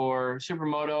use for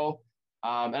Supermoto.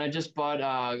 And I just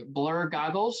bought Blur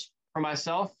goggles for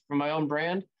myself, from my own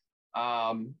brand.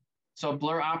 So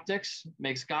Blur Optics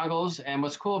makes goggles. And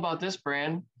what's cool about this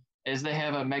brand is they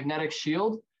have a magnetic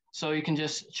shield. So you can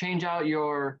just change out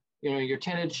your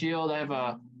tinted shield. I have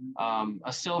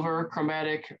a silver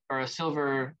chromatic or a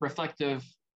silver reflective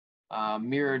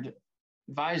mirrored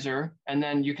visor. And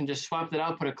then you can just swap it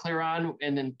out, put a clear on,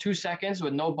 and in 2 seconds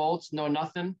with no bolts, no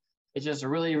nothing. It's just a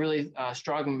really, really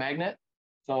strong magnet.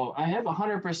 So I have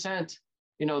 100%,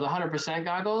 the 100%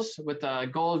 goggles with a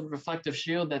gold reflective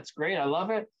shield. That's great. I love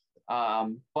it.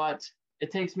 But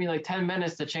it takes me like 10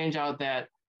 minutes to change out that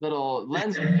little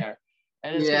lens in there.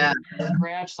 And it's going to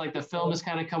scratch, like the film is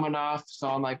kind of coming off. So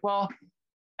I'm like, well,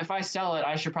 if I sell it,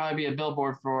 I should probably be a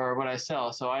billboard for what I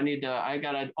sell. So I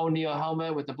got an O'Neill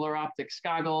helmet with the Blur Optics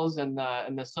goggles and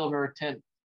the silver tint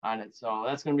on it. So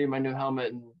that's going to be my new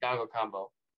helmet and goggle combo.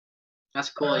 That's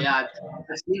cool. Yeah,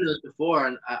 I've seen those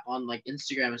before on like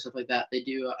Instagram and stuff like that. They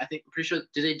do. I'm pretty sure.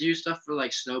 Do they do stuff for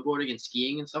like snowboarding and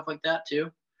skiing and stuff like that too?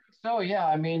 So yeah,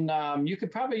 I mean, you could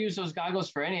probably use those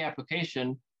goggles for any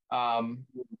application.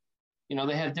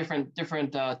 They have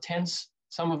different tints.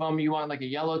 Some of them you want like a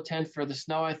yellow tint for the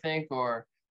snow, I think, or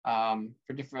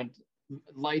for different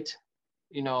light.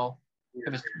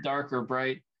 If it's dark or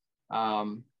bright.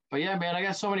 but yeah, man, I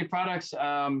got so many products.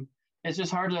 It's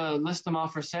just hard to list them all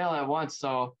for sale at once.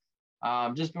 So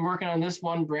just been working on this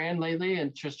one brand lately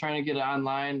and just trying to get it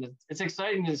online. It's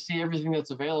exciting to see everything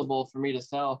that's available for me to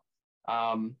sell.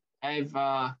 I've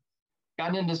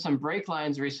gotten into some brake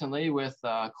lines recently with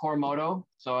Core Moto.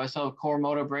 So I sell Core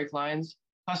Moto brake lines,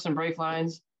 custom brake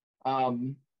lines.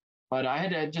 But I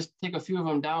had to just take a few of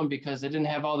them down because they didn't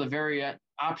have all the variant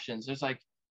options. There's like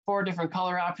 4 different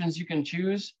color options you can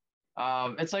choose.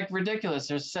 It's like ridiculous.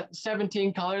 There's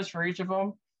 17 colors for each of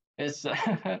them. It's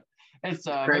it's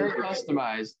very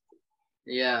customized.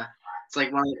 Yeah, it's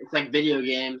like video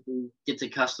games. You get to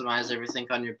customize everything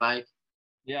on your bike.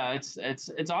 Yeah, it's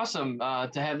awesome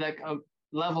to have that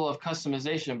level of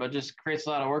customization, but just creates a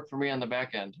lot of work for me on the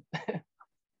back end.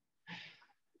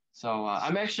 So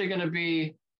I'm actually going to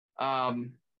be, I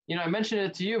mentioned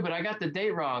it to you, but I got the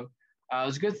date wrong. It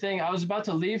was a good thing. I was about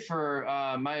to leave for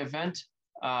my event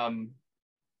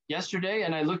yesterday,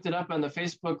 and I looked it up on the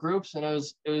Facebook groups, and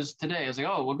it was today. I was like,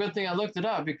 oh, well, good thing I looked it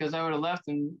up because I would have left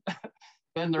and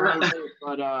been the right date.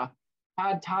 But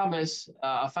Todd Thomas,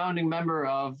 a founding member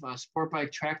of Sport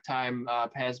Bike Track Time,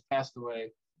 has passed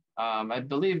away, I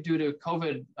believe due to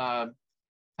COVID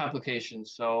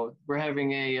complications. So we're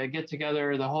having a get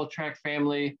together, the whole track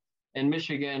family in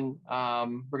Michigan.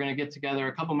 We're going to get together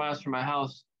a couple miles from my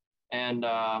house and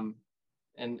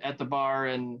at the bar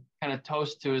and kind of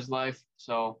toast to his life.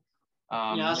 So,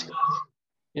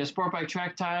 Sport Bike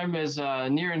Track Time is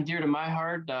near and dear to my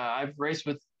heart. I've raced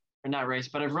with, or not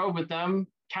raced, but I've rode with them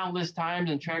countless times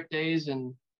and track days,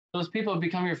 and those people have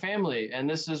become your family. And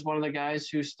this is one of the guys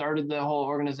who started the whole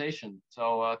organization.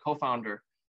 So co-founder.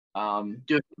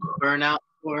 Do a burnout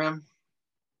for him.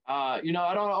 I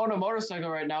don't own a motorcycle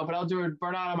right now, but I'll do a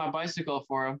burnout on my bicycle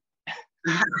for him.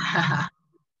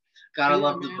 Gotta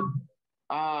love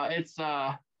it's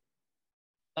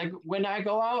like when I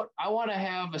go out, I want to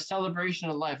have a celebration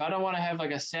of life. I don't want to have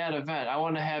like a sad event. I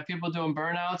want to have people doing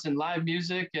burnouts and live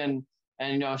music and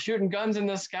shooting guns in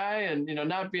the sky and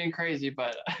not being crazy,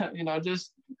 but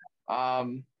just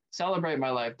celebrate my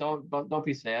life. Don't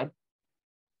be sad.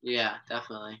 Yeah,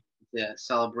 definitely. Yeah,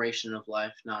 celebration of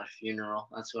life, not a funeral.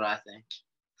 That's what I think.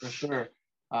 For sure.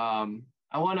 I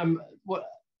want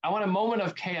a moment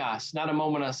of chaos, not a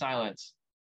moment of silence.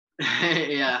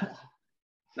 Yeah,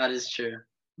 that is true.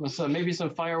 So maybe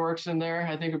some fireworks in there,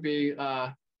 I think would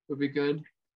be good.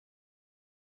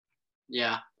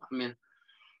 Yeah, I mean,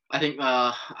 I think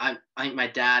I think my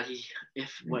dad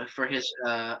for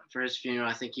his funeral,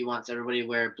 I think he wants everybody to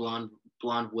wear blonde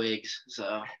wigs.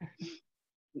 So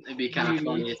it'd be kind of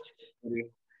funny if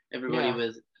everybody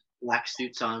with black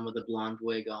suits on with a blonde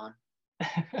wig on.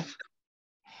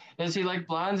 Does he like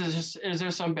blondes? Is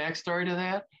there some backstory to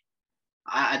that?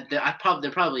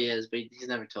 There probably is, but he's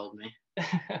never told me.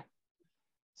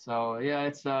 So yeah,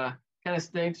 it's kind of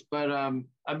stinks, but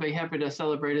I'd be happy to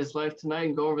celebrate his life tonight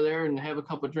and go over there and have a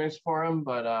couple of drinks for him.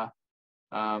 But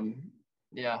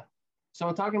yeah.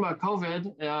 So talking about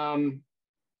COVID,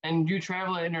 and you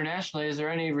travel internationally, is there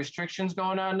any restrictions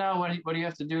going on now? What do you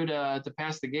have to do to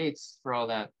pass the gates for all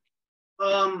that?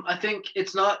 I think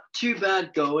it's not too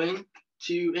bad going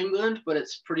to England, but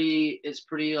it's pretty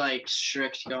like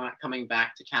strict coming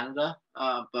back to Canada.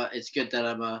 But it's good that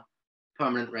I'm a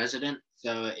permanent resident,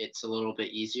 so it's a little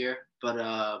bit easier. But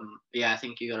yeah,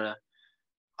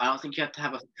 I don't think you have to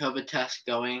have a COVID test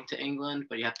going to England,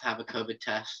 but you have to have a COVID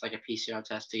test, like a PCR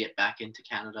test, to get back into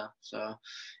Canada. So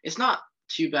it's not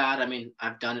too bad. I mean,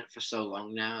 I've done it for so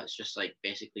long now. It's just like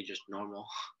basically just normal.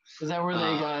 Is that where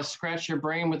they scratch your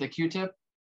brain with a Q-tip?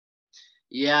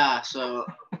 Yeah. So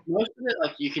most of it,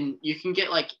 like you can get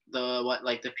like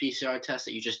the PCR test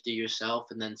that you just do yourself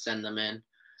and then send them in.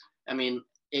 I mean,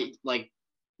 it like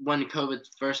when COVID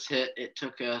first hit, it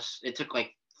took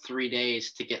like 3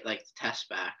 days to get like the test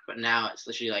back, but now it's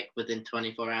literally like within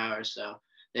 24 hours. So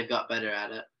they've got better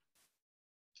at it.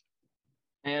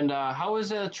 And how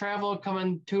was travel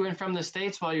coming to and from the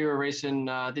States while you were racing?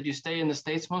 Did you stay in the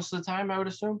States most of the time, I would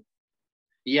assume?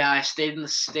 Yeah, I stayed in the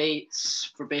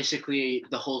States for basically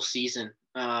the whole season.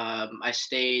 I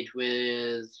stayed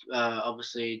with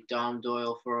obviously Dom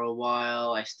Doyle for a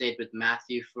while. I stayed with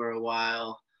Matthew for a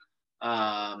while.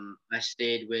 I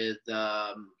stayed with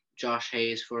Josh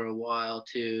Hayes for a while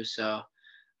too. So a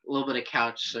little bit of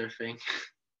couch surfing.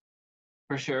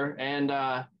 For sure. And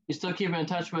you still keep in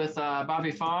touch with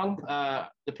Bobby Fong,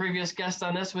 the previous guest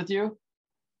on this with you?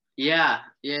 Yeah.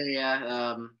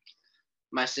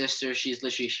 My sister, she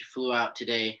flew out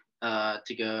today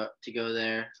to go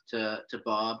there to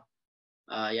Bob.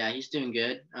 Yeah, he's doing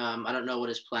good. I don't know what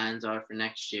his plans are for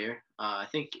next year. I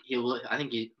think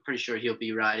he's pretty sure he'll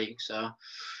be riding. So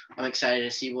I'm excited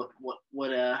to see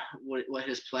what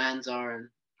his plans are. And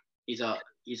he's a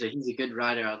good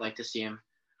rider. I'd like to see him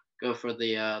go for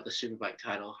the Superbike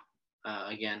title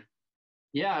again.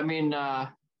 Yeah, I mean,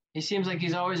 he seems like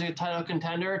he's always a title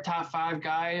contender, top 5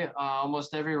 guy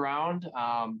almost every round.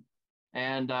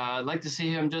 And I'd like to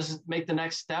see him just make the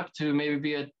next step to maybe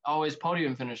be a always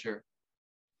podium finisher.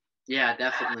 Yeah,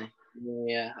 definitely.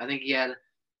 Yeah, I think he had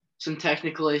some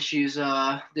technical issues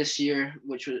this year,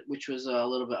 which was a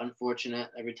little bit unfortunate.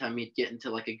 Every time he'd get into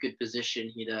like a good position,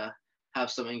 he'd have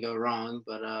something go wrong.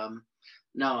 But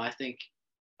no, I think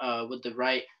with the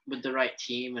right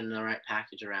team and the right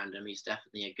package around him, he's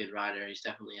definitely a good rider. He's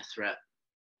definitely a threat.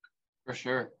 For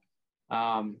sure.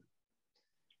 Yeah,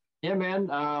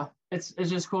 man. It's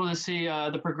just cool to see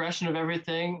the progression of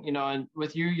everything, you know, and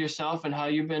with you yourself and how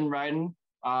you've been riding.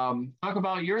 Talk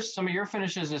about some of your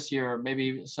finishes this year,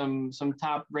 maybe some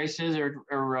top races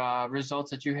or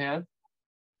results that you had.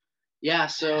 Yeah,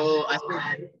 so I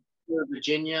think for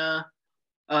Virginia,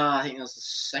 I think it was the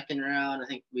second round. I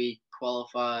think we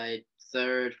qualified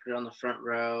third on the front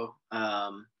row.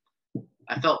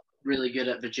 I felt really good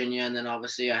at Virginia, and then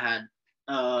obviously I had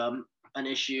a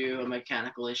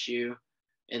mechanical issue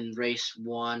in race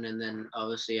 1, and then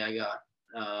obviously I got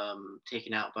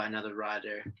taken out by another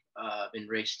rider in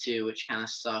race 2, which kind of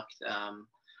sucked. I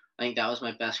think that was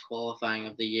my best qualifying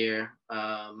of the year,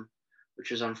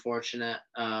 which was unfortunate.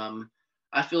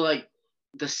 I feel like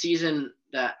the season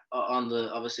that on the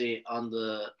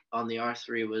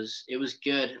R3 was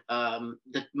good.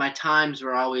 My times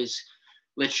were always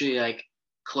literally like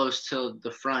close to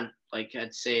the front, like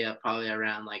I'd say probably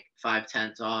around like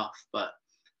 5/10 off, but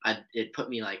it put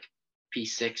me like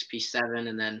P6, P7,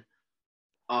 and then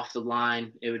off the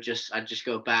line I'd just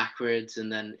go backwards,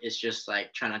 and then it's just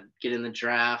like trying to get in the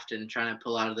draft and trying to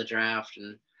pull out of the draft,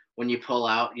 and when you pull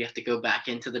out you have to go back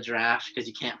into the draft because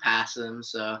you can't pass them,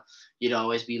 so you'd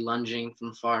always be lunging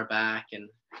from far back, and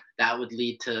that would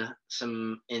lead to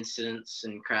some incidents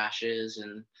and crashes,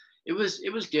 and it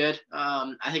was good.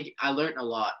 I think I learned a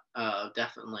lot.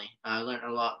 Definitely, I learned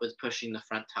a lot with pushing the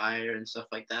front tire and stuff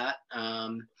like that,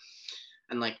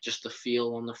 and like just the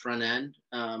feel on the front end.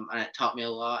 And it taught me a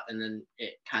lot. And then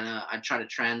I try to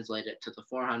translate it to the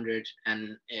 400,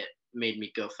 and it made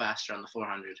me go faster on the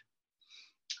 400.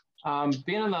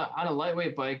 Being on a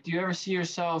lightweight bike, do you ever see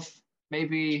yourself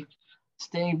maybe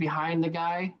staying behind the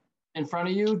guy in front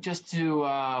of you just to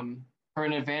for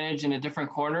an advantage in a different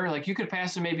corner? Like you could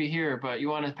pass him maybe here, but you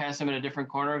want to pass him in a different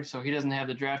corner so he doesn't have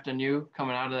the draft on you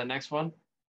coming out of the next one?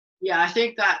 Yeah, I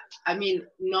think that, I mean,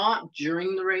 not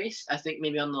during the race. I think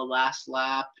maybe on the last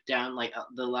lap down, like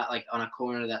like on a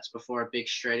corner that's before a big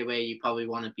straightaway, you probably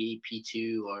want to be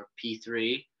P2 or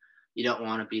P3. You don't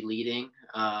want to be leading.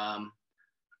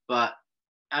 But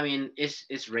I mean,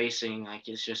 it's racing. Like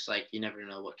it's just like you never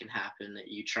know what can happen. That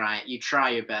you try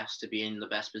your best to be in the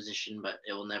best position, but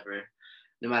it will never.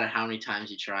 No matter how many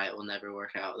times you try, it will never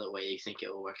work out the way you think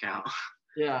it will work out.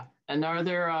 Yeah. And are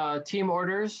there team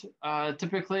orders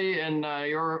typically in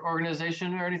your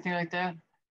organization or anything like that?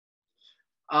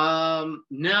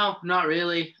 No, not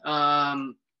really.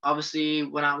 Obviously,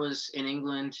 when I was in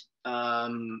England,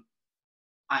 I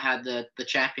had the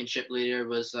championship leader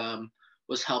was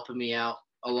helping me out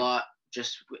a lot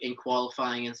just in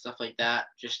qualifying and stuff like that,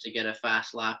 just to get a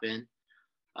fast lap in.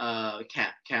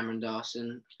 Cameron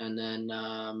Dawson, and then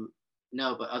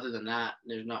no, but other than that,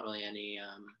 there's not really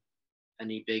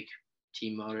any big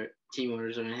team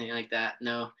orders or anything like that.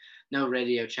 No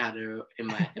radio chatter in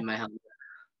my helmet.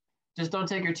 Just don't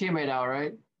take your teammate out,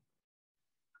 right?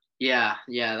 Yeah,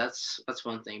 that's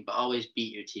one thing, but always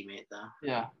beat your teammate though.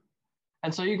 Yeah.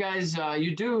 And so you guys,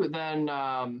 you do then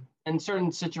in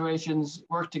certain situations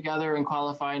work together in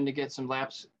qualifying to get some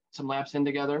laps in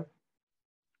together.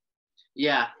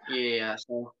 Yeah.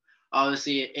 So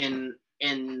obviously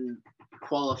in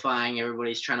qualifying,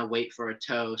 everybody's trying to wait for a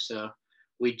tow, so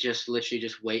we just literally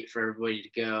just wait for everybody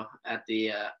to go at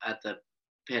the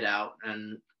pit out,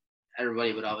 and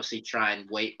everybody would obviously try and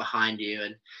wait behind you,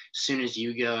 and as soon as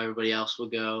you go, everybody else will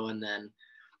go, and then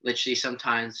literally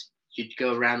sometimes you'd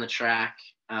go around the track,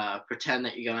 pretend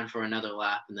that you're going for another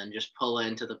lap, and then just pull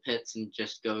into the pits and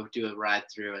just go do a ride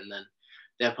through, and then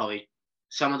they'll probably,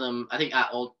 some of them, I think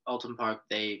at Alton Park,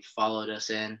 they followed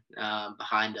us in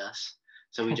behind us.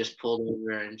 So we just pulled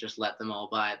over and just let them all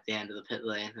by at the end of the pit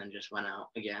lane and just went out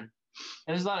again. And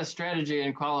there's a lot of strategy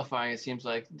in qualifying, it seems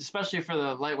like, especially for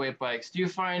the lightweight bikes. Do you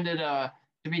find it to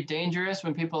be dangerous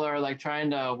when people are like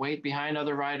trying to wait behind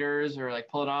other riders or like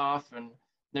pull it off? And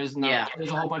There's Yeah.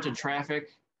 there's a whole bunch of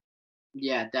traffic.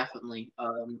 Yeah, definitely.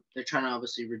 They're trying to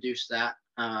obviously reduce that.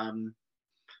 I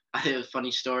think it was a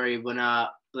funny story when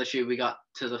literally we got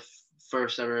to the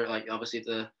first ever, like obviously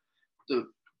the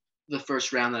the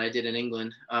first round that I did in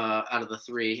England out of the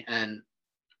three, and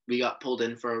we got pulled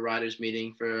in for a riders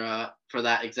meeting for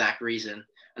that exact reason.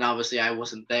 And obviously I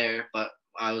wasn't there, but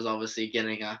I was obviously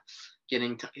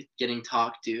getting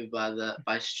talked to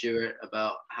by Stuart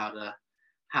about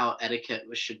how etiquette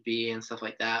should be and stuff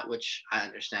like that, which I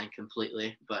understand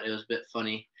completely. But it was a bit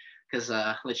funny because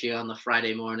literally on the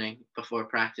Friday morning before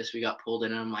practice, we got pulled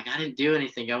in, and I'm like, I didn't do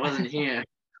anything. I wasn't here.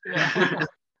 Yeah,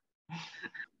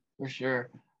 for sure.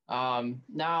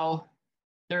 Now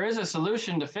there is a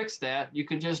solution to fix that. You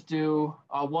could just do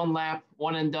a one lap,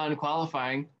 one and done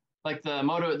qualifying, like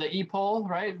the E pole,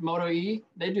 right? Moto E,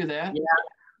 they do that.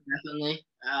 Yeah, definitely.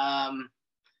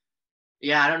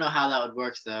 Yeah, I don't know how that would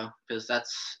work though, because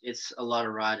it's a lot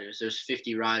of riders. There's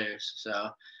 50 riders, so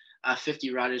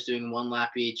 50 riders doing one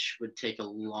lap each would take a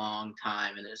long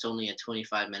time, and it's only a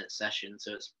 25-minute session,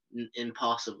 so it's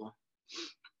impossible.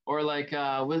 Or like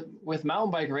with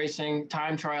mountain bike racing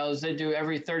time trials, they do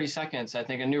every 30 seconds. I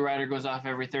think a new rider goes off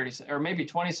every 30 or maybe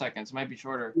 20 seconds. It might be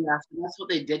shorter. Yeah, so that's what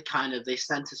they did. Kind of, they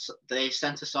sent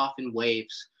us off in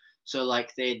waves. So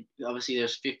like they obviously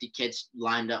there's 50 kids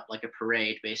lined up like a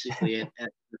parade basically and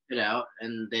put out,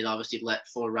 and they'd obviously let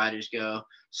 4 riders go,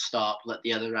 stop, let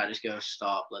the other riders go,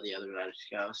 stop, let the other riders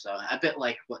go. So a bit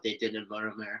like what they did in Motor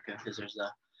America, because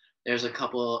there's a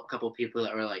couple people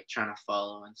that were like trying to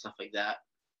follow and stuff like that.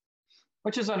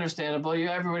 Which is understandable.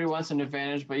 Everybody wants an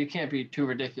advantage, but you can't be too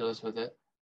ridiculous with it.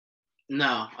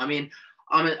 No,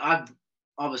 I've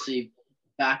obviously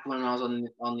back when I was on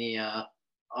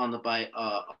the bike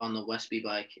on the Westby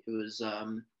bike, it was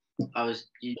I was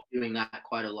doing that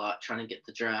quite a lot, trying to get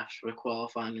the drafts for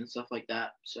qualifying and stuff like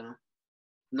that. So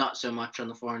not so much on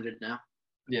the 400 now.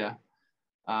 Yeah,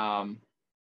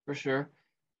 for sure.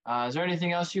 Is there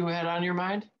anything else you had on your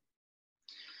mind?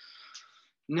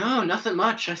 No, nothing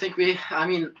much.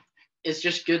 It's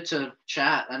just good to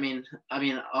chat.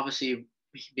 Obviously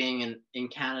being in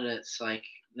Canada, it's like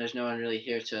there's no one really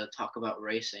here to talk about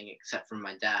racing except for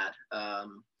my dad.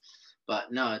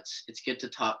 But no, it's good to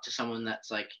talk to someone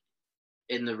that's like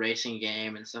in the racing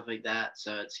game and stuff like that.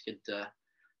 So it's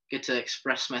good to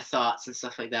express my thoughts and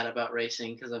stuff like that about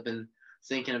racing, because I've been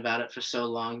thinking about it for so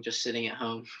long, just sitting at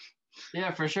home.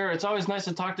 Yeah, for sure. It's always nice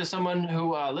to talk to someone who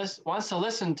wants to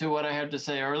listen to what I have to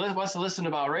say, or wants to listen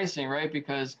about racing, right?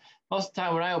 Because most of the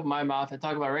time when I open my mouth, I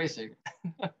talk about racing.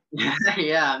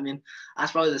 Yeah,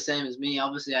 that's probably the same as me.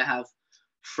 Obviously, I have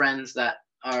friends that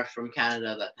are from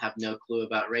Canada that have no clue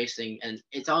about racing, and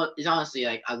it's honestly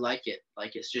like I like it.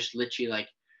 Like it's just literally like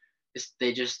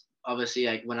they just obviously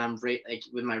like when I'm like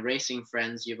with my racing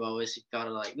friends, you've always got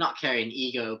to like not carry an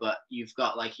ego, but you've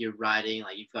got like your riding,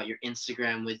 like you've got your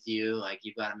Instagram with you, like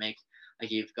you've got to make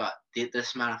like you've got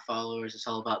this amount of followers. It's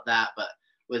all about that. But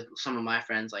with some of my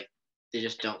friends, like they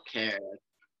just don't care. Like,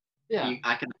 Yeah.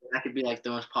 I could be like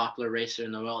the most popular racer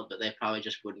in the world, but they probably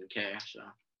just wouldn't care. So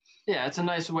yeah, it's a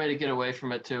nice way to get away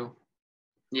from it too.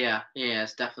 yeah,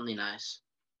 it's definitely nice.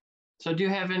 So do you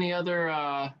have any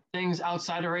other things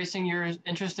outside of racing you're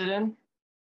interested in?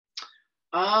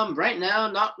 Right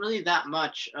now, not really that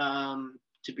much.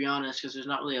 To be honest, because there's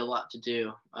not really a lot to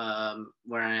do.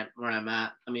 Where I'm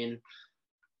at.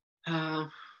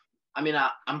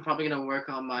 I'm probably gonna work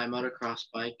on my motocross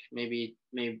bike. Maybe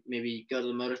go to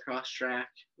the motocross track,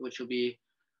 which will be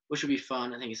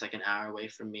fun. I think it's like an hour away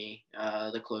from me,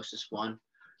 the closest one.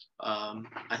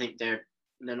 I think they're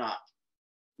not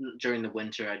during the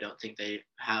winter. I don't think they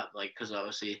have like, because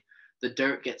obviously the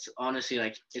dirt gets honestly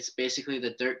like it's basically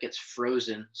the dirt gets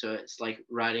frozen, so it's like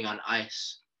riding on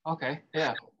ice. Okay,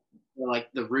 yeah. Like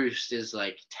the roost is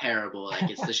like terrible. Like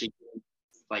it's literally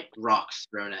like rocks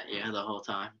thrown at you the whole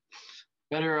time.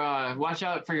 Better watch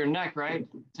out for your neck, right?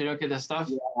 So you don't get this stuff.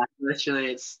 Yeah,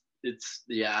 literally,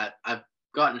 I've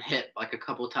gotten hit like a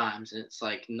couple times, and it's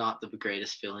like not the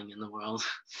greatest feeling in the world.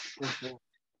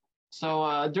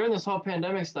 So during this whole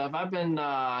pandemic stuff, I've been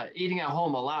eating at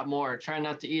home a lot more, trying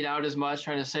not to eat out as much,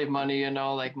 trying to save money,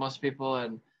 like most people.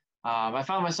 And I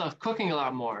found myself cooking a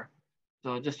lot more.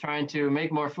 So just trying to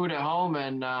make more food at home.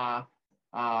 And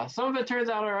some of it turns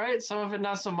out all right, some of it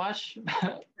not so much.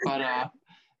 But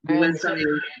man,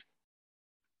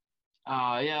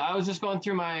 yeah, I was just going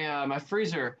through my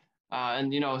freezer.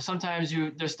 And sometimes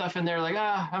there's stuff in there like,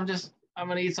 I'm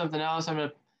gonna eat something else. I'm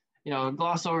gonna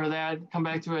gloss over that, come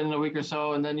back to it in a week or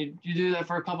so, and then you do that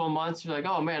for a couple of months. You're like,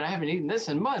 oh man, I haven't eaten this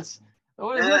in months.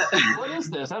 What is this? What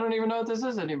is this? I don't even know what this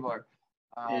is anymore.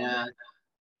 Yeah.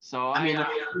 So I mean, I'm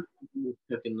the best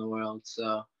cook in the world,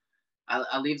 so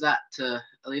I leave that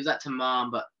to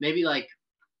mom. But maybe like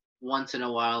once in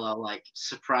a while, I'll like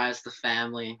surprise the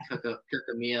family and cook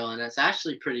a meal, and it's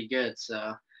actually pretty good.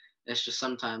 So it's just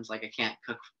sometimes like I can't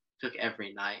cook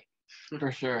every night.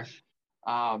 for sure.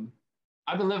 Um,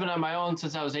 I've been living on my own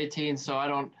since I was 18, so I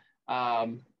don't.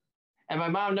 And my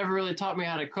mom never really taught me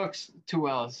how to cook too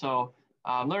well, so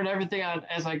learn everything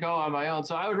as I go on my own.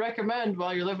 So I would recommend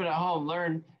while you're living at home,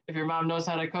 learn if your mom knows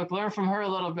how to cook, learn from her a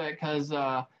little bit,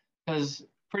 because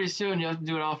pretty soon you'll have to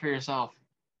do it all for yourself.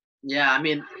 Yeah, I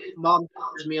mean, mom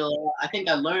teaches me a lot. I think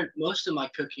I learned most of my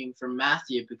cooking from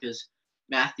Matthew because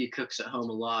Matthew cooks at home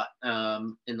a lot,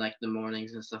 in like the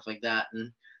mornings and stuff like that.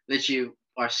 And literally,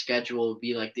 our schedule would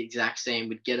be like the exact same.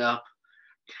 We'd get up,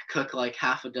 cook like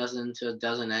half a dozen to a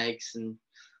dozen eggs, and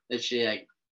literally like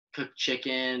cook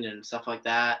chicken and stuff like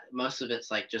that. Most of it's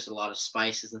like just a lot of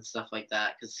spices and stuff like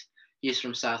that because he's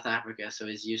from South Africa, so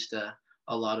he's used to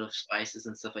a lot of spices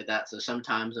and stuff like that. So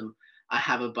sometimes I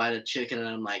have a bite of chicken and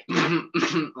I'm like,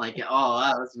 like, oh,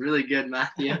 wow, that's really good,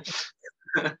 Matthew.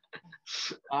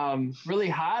 Really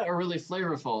hot or really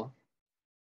flavorful?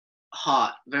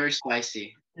 Hot, very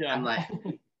spicy. And Yeah. like,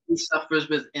 he suffers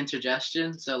with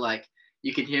indigestion. So, like,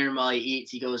 you can hear him while he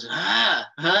eats. He goes, ah,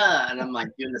 ah. And I'm like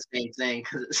doing the same thing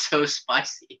because it's so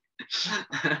spicy.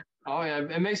 Oh yeah,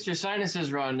 it makes your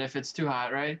sinuses run if it's too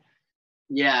hot, right?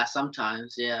 Yeah,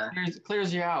 sometimes. Yeah,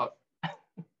 Clears you out.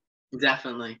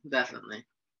 definitely. Definitely.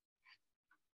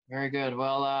 Very good.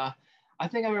 Well, I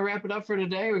think I'm gonna wrap it up for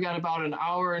today. We got about an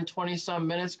hour and 20 some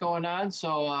minutes going on,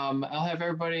 so I'll have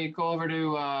everybody go over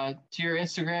to your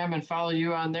Instagram and follow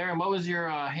you on there. And what was your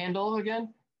handle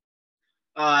again?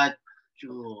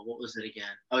 What was it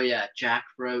again? Oh, yeah, Jack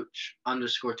Roach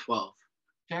 _12.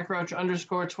 Jack Roach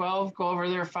 _12. Go over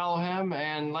there, follow him,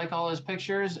 and like all his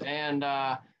pictures, and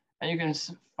you can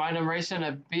find him racing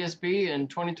at BSB in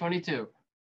 2022.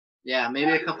 Yeah, maybe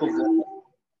a couple.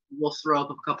 We'll throw up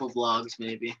a couple vlogs,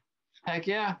 maybe. Heck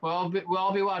yeah. Well, we'll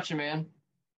all be watching, man.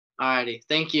 Alrighty,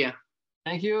 thank you.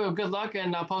 Thank you. Good luck,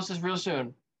 and I'll post this real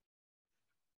soon.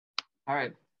 All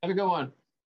right. Have a good one.